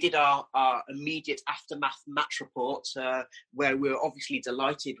 we did our immediate aftermath match report where we were obviously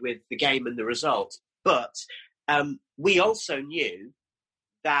delighted with the game and the result. But we also knew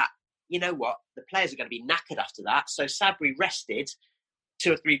that, you know what, the players are going to be knackered after that. So Sabri rested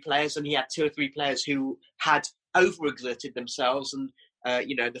 2 or 3 players, and he had 2 or 3 players who had overexerted themselves. And,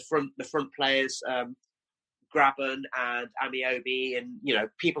 you know, the front players, Graben and Amiobi, and, you know,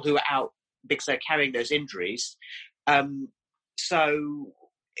 people who were out because they're carrying those injuries. So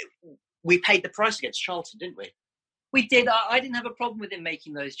we paid the price against Charlton, didn't we? We did. I didn't have a problem with him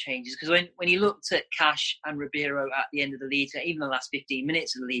making those changes, because when you looked at Cash and Ribeiro at the end of the Leeds, even the last 15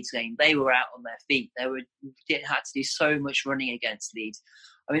 minutes of the Leeds game, they were out on their feet. They had to do so much running against Leeds.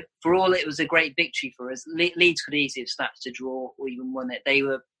 I mean, for all it was a great victory for us, Leeds could easily have snatched a draw or even won it. They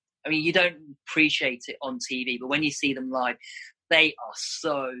were. I mean, you don't appreciate it on TV, but when you see them live, they are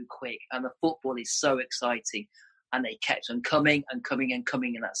so quick, and the football is so exciting. And they kept on coming and coming and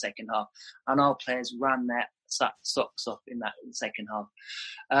coming in that second half. And our players ran their socks off in the second half.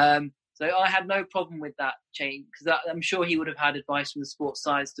 So I had no problem with that change, because I'm sure he would have had advice from the sports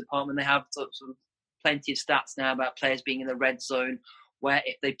science department. They have sort of plenty of stats now about players being in the red zone, where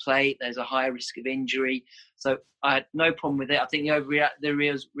if they play, there's a higher risk of injury. So I had no problem with it. I think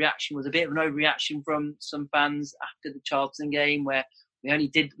the reaction was a bit of an overreaction from some fans after the Charlton game, where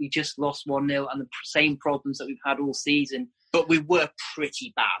we just lost 1-0, and the same problems that we've had all season. But we were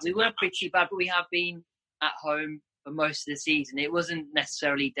pretty bad. But we have been at home for most of the season. It wasn't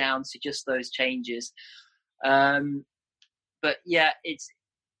necessarily down to just those changes. But yeah,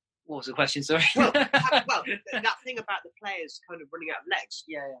 what was the question? Sorry. Well, that thing about the players kind of running out of legs.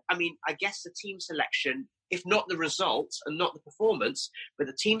 Yeah. I mean, I guess the team selection, if not the result and not the performance, but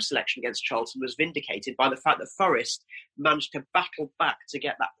the team selection against Charlton was vindicated by the fact that Forest managed to battle back to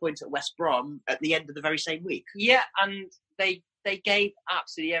get that point at West Brom at the end of the very same week. Yeah, and they gave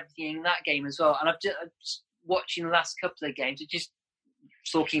absolutely everything in that game as well. And I've just watching the last couple of games, just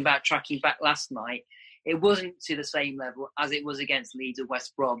talking about tracking back last night, it wasn't to the same level as it was against Leeds or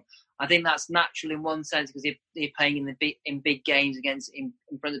West Brom. I think that's natural in one sense, because they're playing in big games in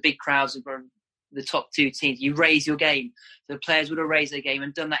front of the big crowds, in front of the top 2 teams. You raise your game. So the players would have raised their game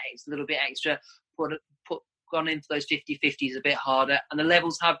and done that little bit extra, gone into those 50-50s a bit harder, and the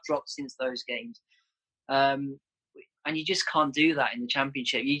levels have dropped since those games. And you just can't do that in the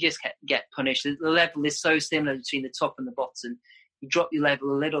Championship. You just get punished. The level is so similar between the top and the bottom. You drop your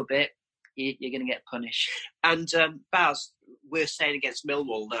level a little bit, you're going to get punished. And Baz, we're saying against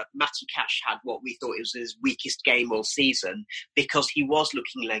Millwall that Matty Cash had what we thought was his weakest game all season, because he was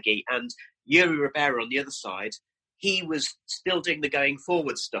looking leggy. And Yuri Ribeiro on the other side, he was still doing the going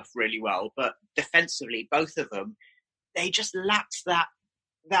forward stuff really well, but defensively, both of them, they just lacked that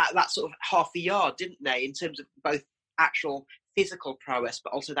sort of half a yard, didn't they, in terms of both actual physical prowess,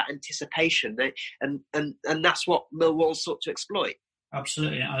 but also that anticipation. And that's what Millwall sought to exploit.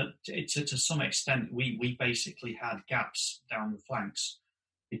 Absolutely. To some extent, we basically had gaps down the flanks.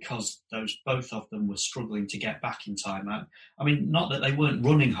 because both of them were struggling to get back in time. I mean, not that they weren't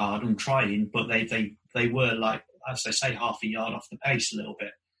running hard and trying, but they were, like, as they say, half a yard off the pace a little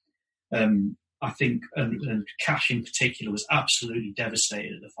bit. I think, and Cash in particular was absolutely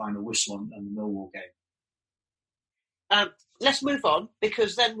devastated at the final whistle on the Millwall game. Let's move on,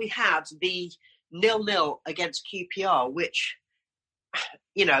 because then we had the 0-0 against QPR, which,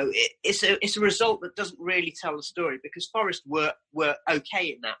 you know, it's a result that doesn't really tell the story, because Forest were okay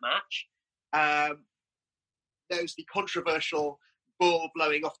in that match. There was the controversial ball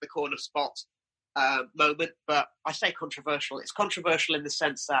blowing off the corner spot moment, but I say controversial. It's controversial in the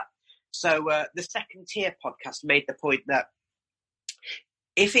sense that, the Second Tier podcast made the point that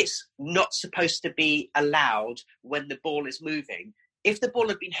if it's not supposed to be allowed when the ball is moving, if the ball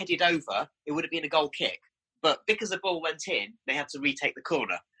had been headed over, it would have been a goal kick. But because the ball went in, they had to retake the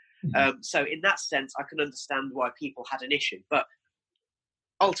corner. Mm-hmm. So in that sense, I can understand why people had an issue. But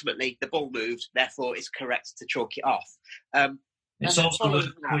ultimately, the ball moved, therefore it's correct to chalk it off. It's also worth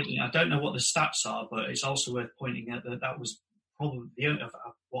pointing, I don't know what the stats are, but it's also worth pointing out that was probably the only,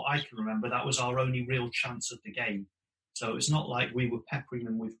 what I can remember, that was our only real chance of the game. So it's not like we were peppering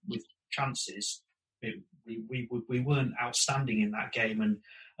them with chances. We weren't outstanding in that game,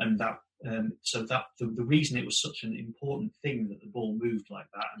 and that so that the reason it was such an important thing that the ball moved like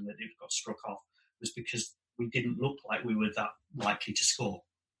that and that it got struck off was because we didn't look like we were that likely to score.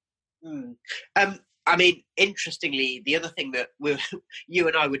 I mean, interestingly, the other thing that you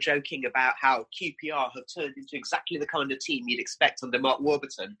and I were joking about, how QPR have turned into exactly the kind of team you'd expect under Mark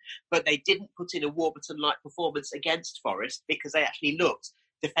Warburton, but they didn't put in a Warburton-like performance against Forest because they actually looked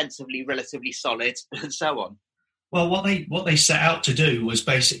defensively relatively solid and so on. Well, what they set out to do was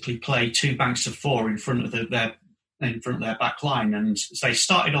basically play two banks of four in front of their back line, and they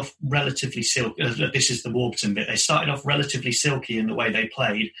started off relatively silky. This is the Warburton bit. They started off relatively silky in the way they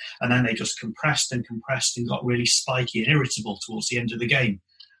played, and then they just compressed and got really spiky and irritable towards the end of the game.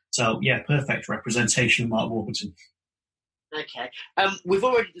 So, yeah, perfect representation of Mark Warburton. Okay. We've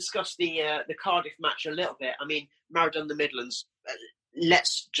already discussed the Cardiff match a little bit. I mean, Maradona the Midlands,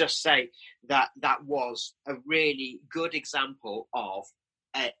 let's just say that was a really good example of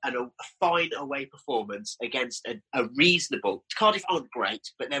a fine away performance against a reasonable... Cardiff aren't great,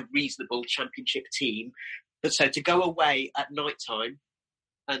 but they're a reasonable championship team. But so to go away at night time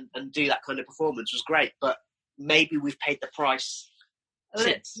and do that kind of performance was great, but maybe we've paid the price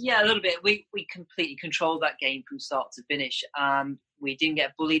since. Yeah, a little bit. We completely controlled that game from start to finish. We didn't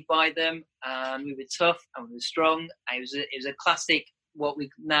get bullied by them. We were tough and we were strong. It was a classic, what we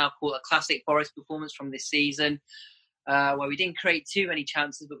now call a classic Forest performance from this season. Where we didn't create too many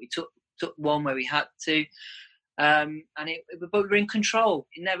chances, but we took one where we had to, but we were in control.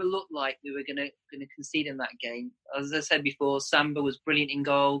 It never looked like we were going to concede in that game. As I said before, Samba was brilliant in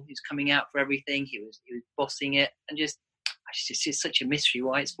goal. He was coming out for everything. He was bossing it, and it's just such a mystery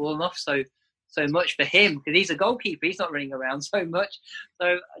why it's fallen off so much for him, because he's a goalkeeper. He's not running around so much.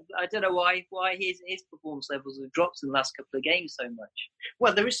 So I don't know why his performance levels have dropped in the last couple of games so much.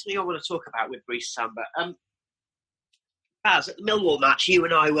 Well, there is something I want to talk about with Brice Samba. Baz, at the Millwall match, you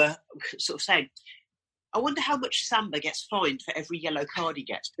and I were sort of saying, I wonder how much Samba gets fined for every yellow card he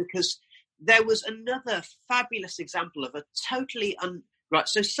gets, because there was another fabulous example of a totally... Right,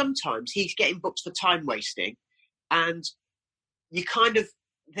 so sometimes he's getting booked for time wasting, and you kind of...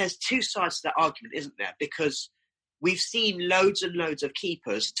 There's two sides to that argument, isn't there? Because we've seen loads and loads of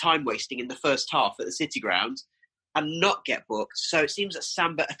keepers time wasting in the first half at the City Ground and not get booked, so it seems that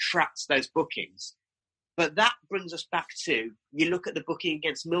Samba attracts those bookings. But that brings us back to, you look at the booking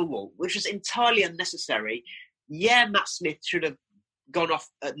against Millwall, which was entirely unnecessary. Yeah, Matt Smith should have gone off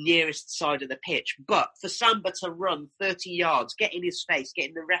at nearest side of the pitch, but for Samba to run 30 yards, get in his face, get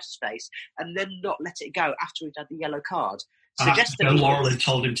in the ref's face, and then not let it go after he'd had the yellow card, suggests to me... Laurel had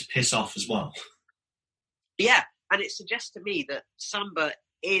told him to piss off as well. Yeah, and it suggests to me that Samba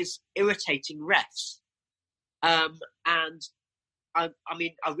is irritating refs. And I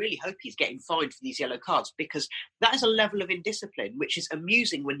mean, I really hope he's getting fined for these yellow cards, because that is a level of indiscipline which is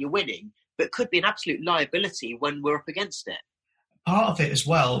amusing when you're winning, but could be an absolute liability when we're up against it. Part of it as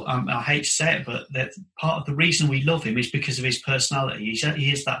well, I hate to say it, but that part of the reason we love him is because of his personality.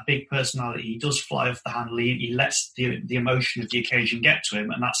 He is that big personality. He does fly off the handle. He lets the emotion of the occasion get to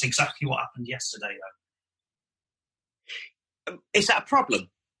him, and that's exactly what happened yesterday, though. Is that a problem?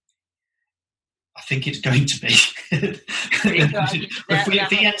 I think it's going to be. If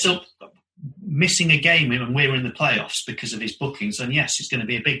he ends up missing a game and we're in the playoffs because of his bookings, then yes, it's going to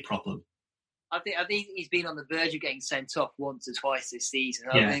be a big problem. I think he's been on the verge of getting sent off once or twice this season.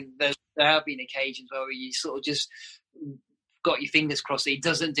 Yeah. I think there have been occasions where you sort of just got your fingers crossed that he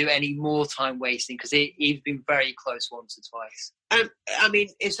doesn't do any more time wasting, because he's been very close once or twice. I mean,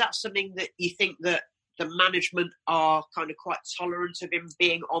 is that something that you think that the management are kind of quite tolerant of him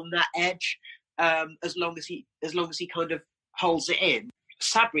being on that edge, as long as he kind of holds it in?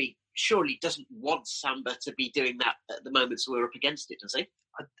 Sabri surely doesn't want Samba to be doing that at the moment, so we're up against it, does he?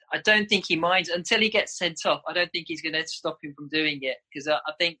 I don't think he minds until he gets sent off. I don't think he's going to stop him from doing it, because I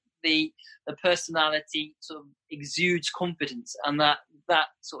think the personality sort of exudes confidence, and that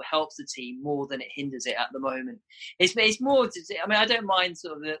sort of helps the team more than it hinders it at the moment. It's more. I mean, I don't mind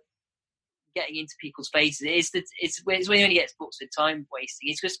sort of getting into people's faces. It's when he only gets booked with time wasting.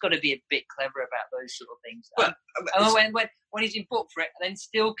 He's just got to be a bit clever about those sort of things. And when he's been booked for it, and then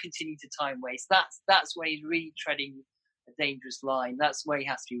still continue to time waste, that's when he's really treading a dangerous line. That's where he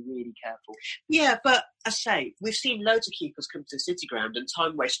has to be really careful. Yeah, but I say, we've seen loads of keepers come to the City Ground and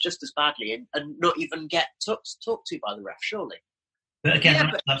time waste just as badly and not even get talked to by the ref, surely. But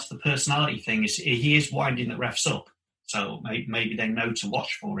again, that's the personality thing. He is winding the refs up, so maybe they know to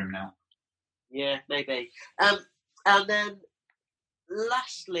watch for him now. Yeah, maybe. And then,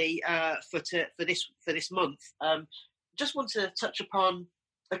 lastly, for this month, just want to touch upon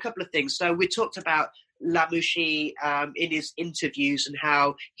a couple of things. So we talked about Lamouchi in his interviews and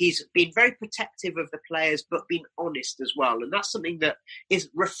how he's been very protective of the players, but been honest as well. And that's something that is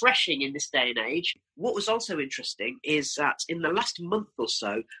refreshing in this day and age. What was also interesting is that in the last month or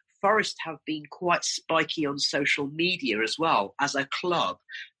so, Forest have been quite spiky on social media as well as a club.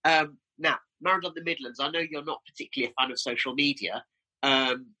 Now, Married on the Midlands, I know you're not particularly a fan of social media.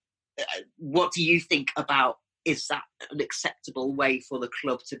 What do you think about, is that an acceptable way for the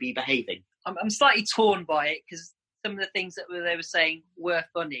club to be behaving? I'm slightly torn by it, because some of the things that they were saying were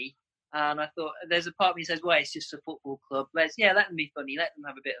funny. And I thought, there's a part of me that says, well, it's just a football club. Let them be funny. Let them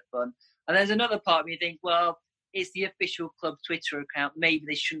have a bit of fun. And there's another part of me that thinks, well, it's the official club Twitter account. Maybe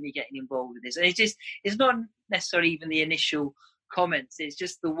they shouldn't be getting involved with this. And it's not necessarily even the initial comments. It's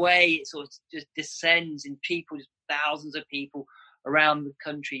just the way it sort of just descends in people, just thousands of people around the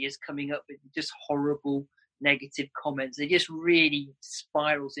country is coming up with just horrible negative comments. It just really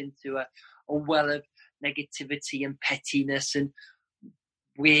spirals into a well of negativity and pettiness and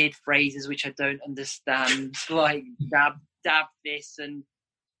weird phrases which I don't understand, like dab this and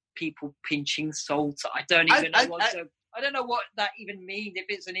people pinching salt. I don't even know I don't know what that even means, if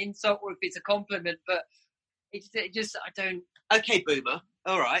it's an insult or if it's a compliment, but it just I don't. Okay, Boomer.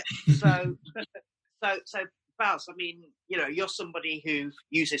 All right. So Bals, I mean, you're somebody who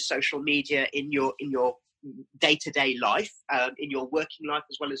uses social media in your day-to-day life, in your working life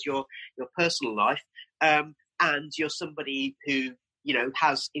as well as your personal life, and you're somebody who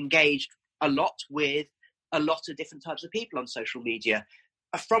has engaged a lot with a lot of different types of people on social media.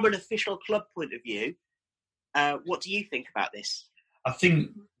 From an official club point of view, what do you think about this? I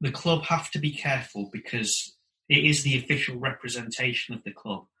think the club have to be careful, because it is the official representation of the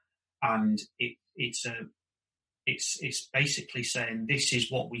club, and it's basically saying this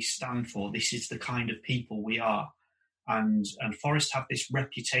is what we stand for. This is the kind of people we are, and Forest have this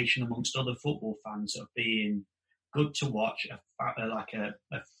reputation amongst other football fans of being good to watch, a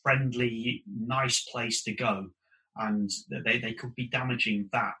friendly, nice place to go, and they could be damaging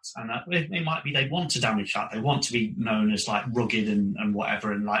that. And it might be they want to damage that. They want to be known as like rugged and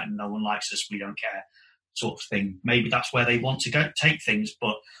whatever, and like no one likes us, we don't care, sort of thing. Maybe that's where they want to take things,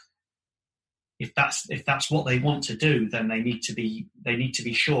 but if that's what they want to do, then they need to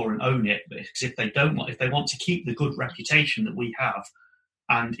be sure and own it. Because if they want to keep the good reputation that we have,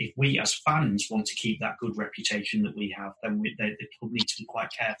 and if we as fans want to keep that good reputation that we have, then the club need to be quite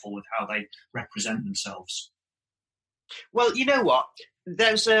careful with how they represent themselves. Well, you know what?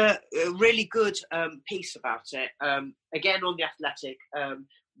 There's a really good piece about it, again on The Athletic,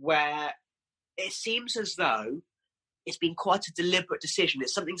 where it seems as though it's been quite a deliberate decision.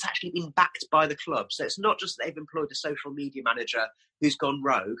 It's something that's actually been backed by the club. So it's not just that they've employed a social media manager who's gone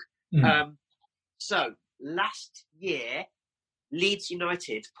rogue. So last year, Leeds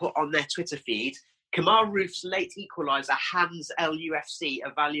United put on their Twitter feed, Kamar Roof's late equaliser hands LUFC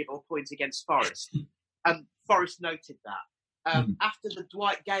a valuable point against Forest. Forest noted that. After the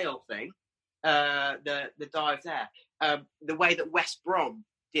Dwight Gale thing, the dive there, the way that West Brom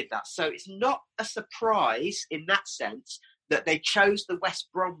did that. So it's not a surprise in that sense that they chose the West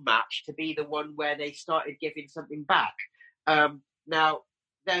Brom match to be the one where they started giving something back. Now,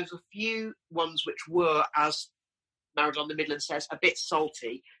 there's a few ones which were, as Marriage on the Midlands says, a bit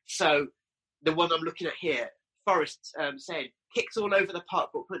salty. So the one I'm looking at here, Forrest saying, kicked all over the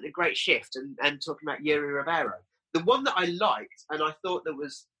park, but putting a great shift, and talking about Yuri Ribeiro. The one that I liked, and I thought that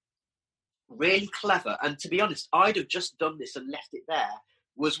was really clever, and to be honest, I'd have just done this and left it there,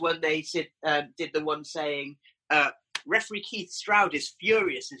 was when they did the one saying, referee Keith Stroud is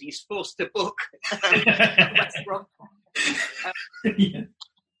furious as he's forced to book West Brom.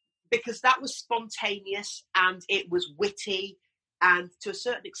 Because that was spontaneous and it was witty, and to a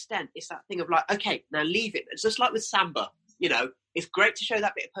certain extent it's that thing of like, okay, now leave it. It's just like with Samba, it's great to show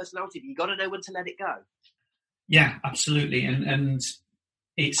that bit of personality, but you got to know when to let it go. Yeah, absolutely, and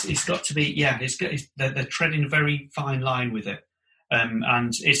it's got to be, they're treading a very fine line with it.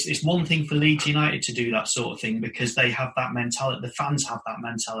 And it's one thing for Leeds United to do that sort of thing because they have that mentality. The fans have that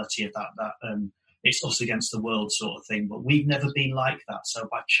mentality of that it's us against the world sort of thing. But we've never been like that. So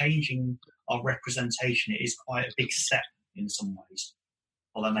by changing our representation, it is quite a big step in some ways.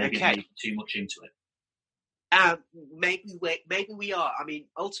 Although maybe I'm too much into it. Maybe we are. I mean,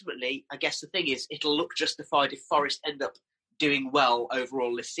 ultimately, I guess the thing is, it'll look justified if Forest end up doing well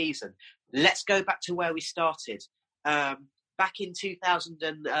overall this season. Let's go back to where we started. Back in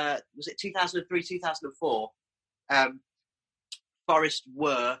 2003, 2004, Forest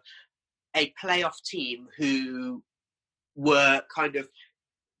were a playoff team who were kind of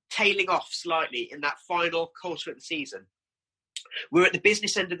tailing off slightly in that final quarter of the season. We're at the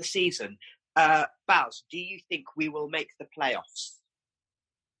business end of the season. Baz, do you think we will make the playoffs?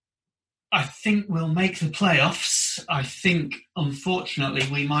 I think we'll make the playoffs. I think, unfortunately,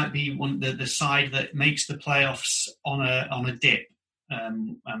 we might be the side that makes the playoffs on a dip,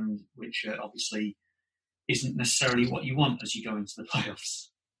 which obviously isn't necessarily what you want as you go into the playoffs.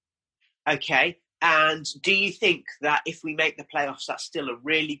 Okay, and do you think that if we make the playoffs, that's still a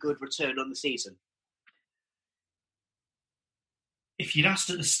really good return on the season? If you'd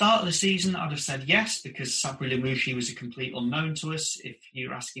asked at the start of the season, I'd have said yes, because Sabri Lamouchi was a complete unknown to us. If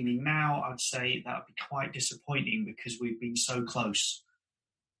you're asking me now, I'd say that would be quite disappointing because we've been so close.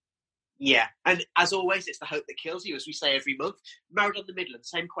 Yeah, and as always, it's the hope that kills you, as we say every month. Married on the Midland,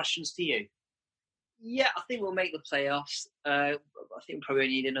 same questions to you. Yeah, I think we'll make the playoffs. I think we probably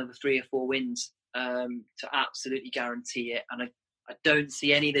need another 3 or 4 wins to absolutely guarantee it. And I don't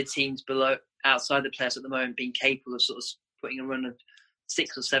see any of the teams outside the playoffs at the moment being capable of sort of putting a run of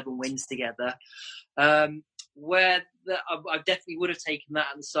 6 or 7 wins together. I definitely would have taken that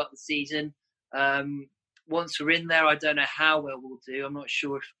at the start of the season. Once we're in there, I don't know how well we'll do. I'm not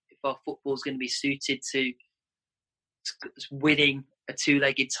sure if our football is going to be suited to winning a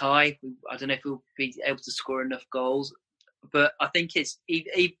 2-legged tie. I don't know if we'll be able to score enough goals. But I think it's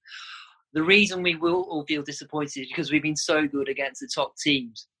the reason we will all feel disappointed is because we've been so good against the top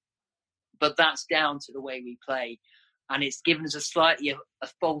teams. But that's down to the way we play. And it's given us a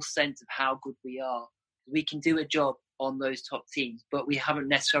false sense of how good we are. We can do a job on those top teams, but we haven't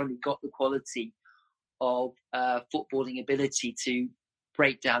necessarily got the quality of footballing ability to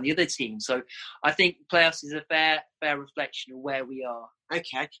break down the other teams. So I think playoffs is a fair reflection of where we are.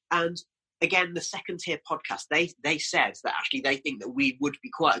 Okay. And again, the Second Tier podcast, they said that actually they think that we would be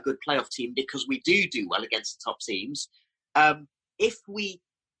quite a good playoff team because we do well against the top teams. If we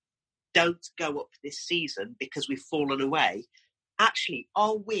don't go up this season because we've fallen away, actually,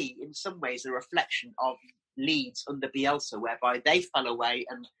 are we in some ways a reflection of Leeds under Bielsa, whereby they fell away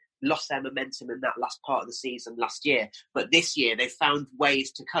and lost their momentum in that last part of the season last year, but this year they found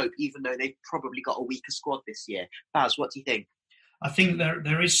ways to cope, even though they've probably got a weaker squad this year? Baz, what do you think? I think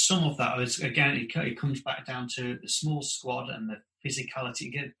there is some of that. Again, it comes back down to the small squad and the physicality.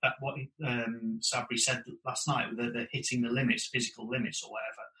 Again, what Sabri said last night, they're hitting the limits, physical limits or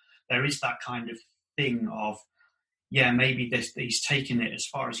whatever. There is that kind of thing of, maybe he's taken it as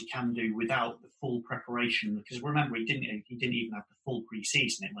far as he can do without the full preparation. Because remember, he didn't even have the full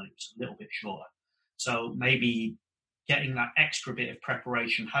pre-season when it was a little bit shorter. So maybe getting that extra bit of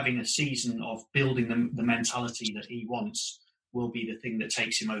preparation, having a season of building the mentality that he wants, will be the thing that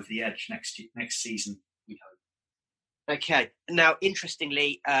takes him over the edge next season, we hope. Okay. Now,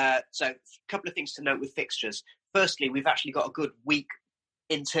 interestingly, so a couple of things to note with fixtures. Firstly, we've actually got a good week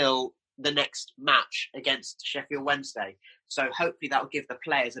until the next match against Sheffield Wednesday. So hopefully that will give the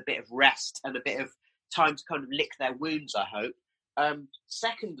players a bit of rest and a bit of time to kind of lick their wounds, I hope.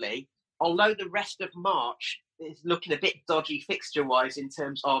 Secondly, although the rest of March is looking a bit dodgy fixture-wise in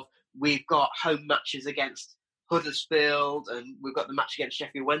terms of we've got home matches against Huddersfield and we've got the match against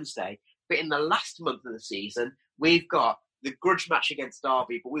Sheffield Wednesday, but in the last month of the season, we've got the grudge match against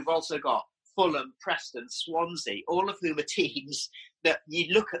Derby, but we've also got Fulham, Preston, Swansea, all of whom are teams that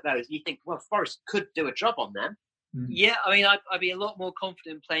you look at those and you think, well, Forest could do a job on them. Yeah, I mean, I'd be a lot more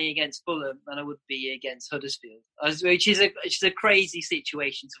confident playing against Fulham than I would be against Huddersfield, which is a crazy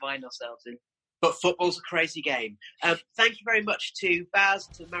situation to find ourselves in. But football's a crazy game. Thank you very much to Baz,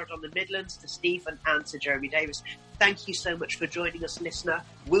 to Maradona Midlands, to Stephen, and to Jeremy Davis. Thank you so much for joining us, listener.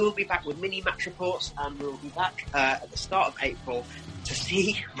 We will be back with mini match reports, and we'll be back at the start of April to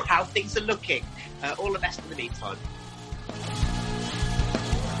see how things are looking. All the best in the meantime.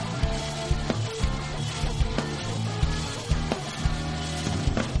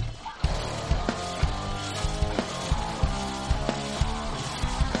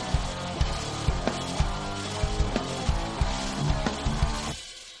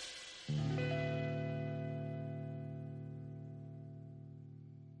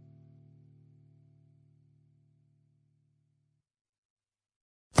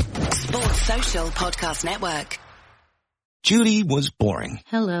 Social Podcast Network. Judy was boring.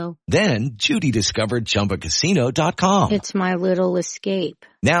 Hello. Then Judy discovered ChumbaCasino.com. It's my little escape.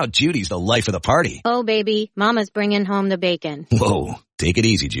 Now Judy's the life of the party. Oh, baby, mama's bringing home the bacon. Whoa, take it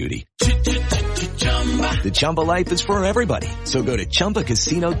easy, Judy. The Chumba life is for everybody. So go to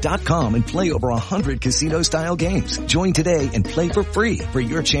ChumbaCasino.com and play over 100 casino-style games. Join today and play for free for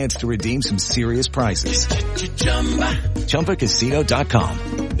your chance to redeem some serious prizes.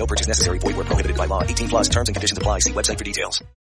 ChumbaCasino.com. No purchase necessary. Void where prohibited by law. 18+ terms and conditions apply. See website for details.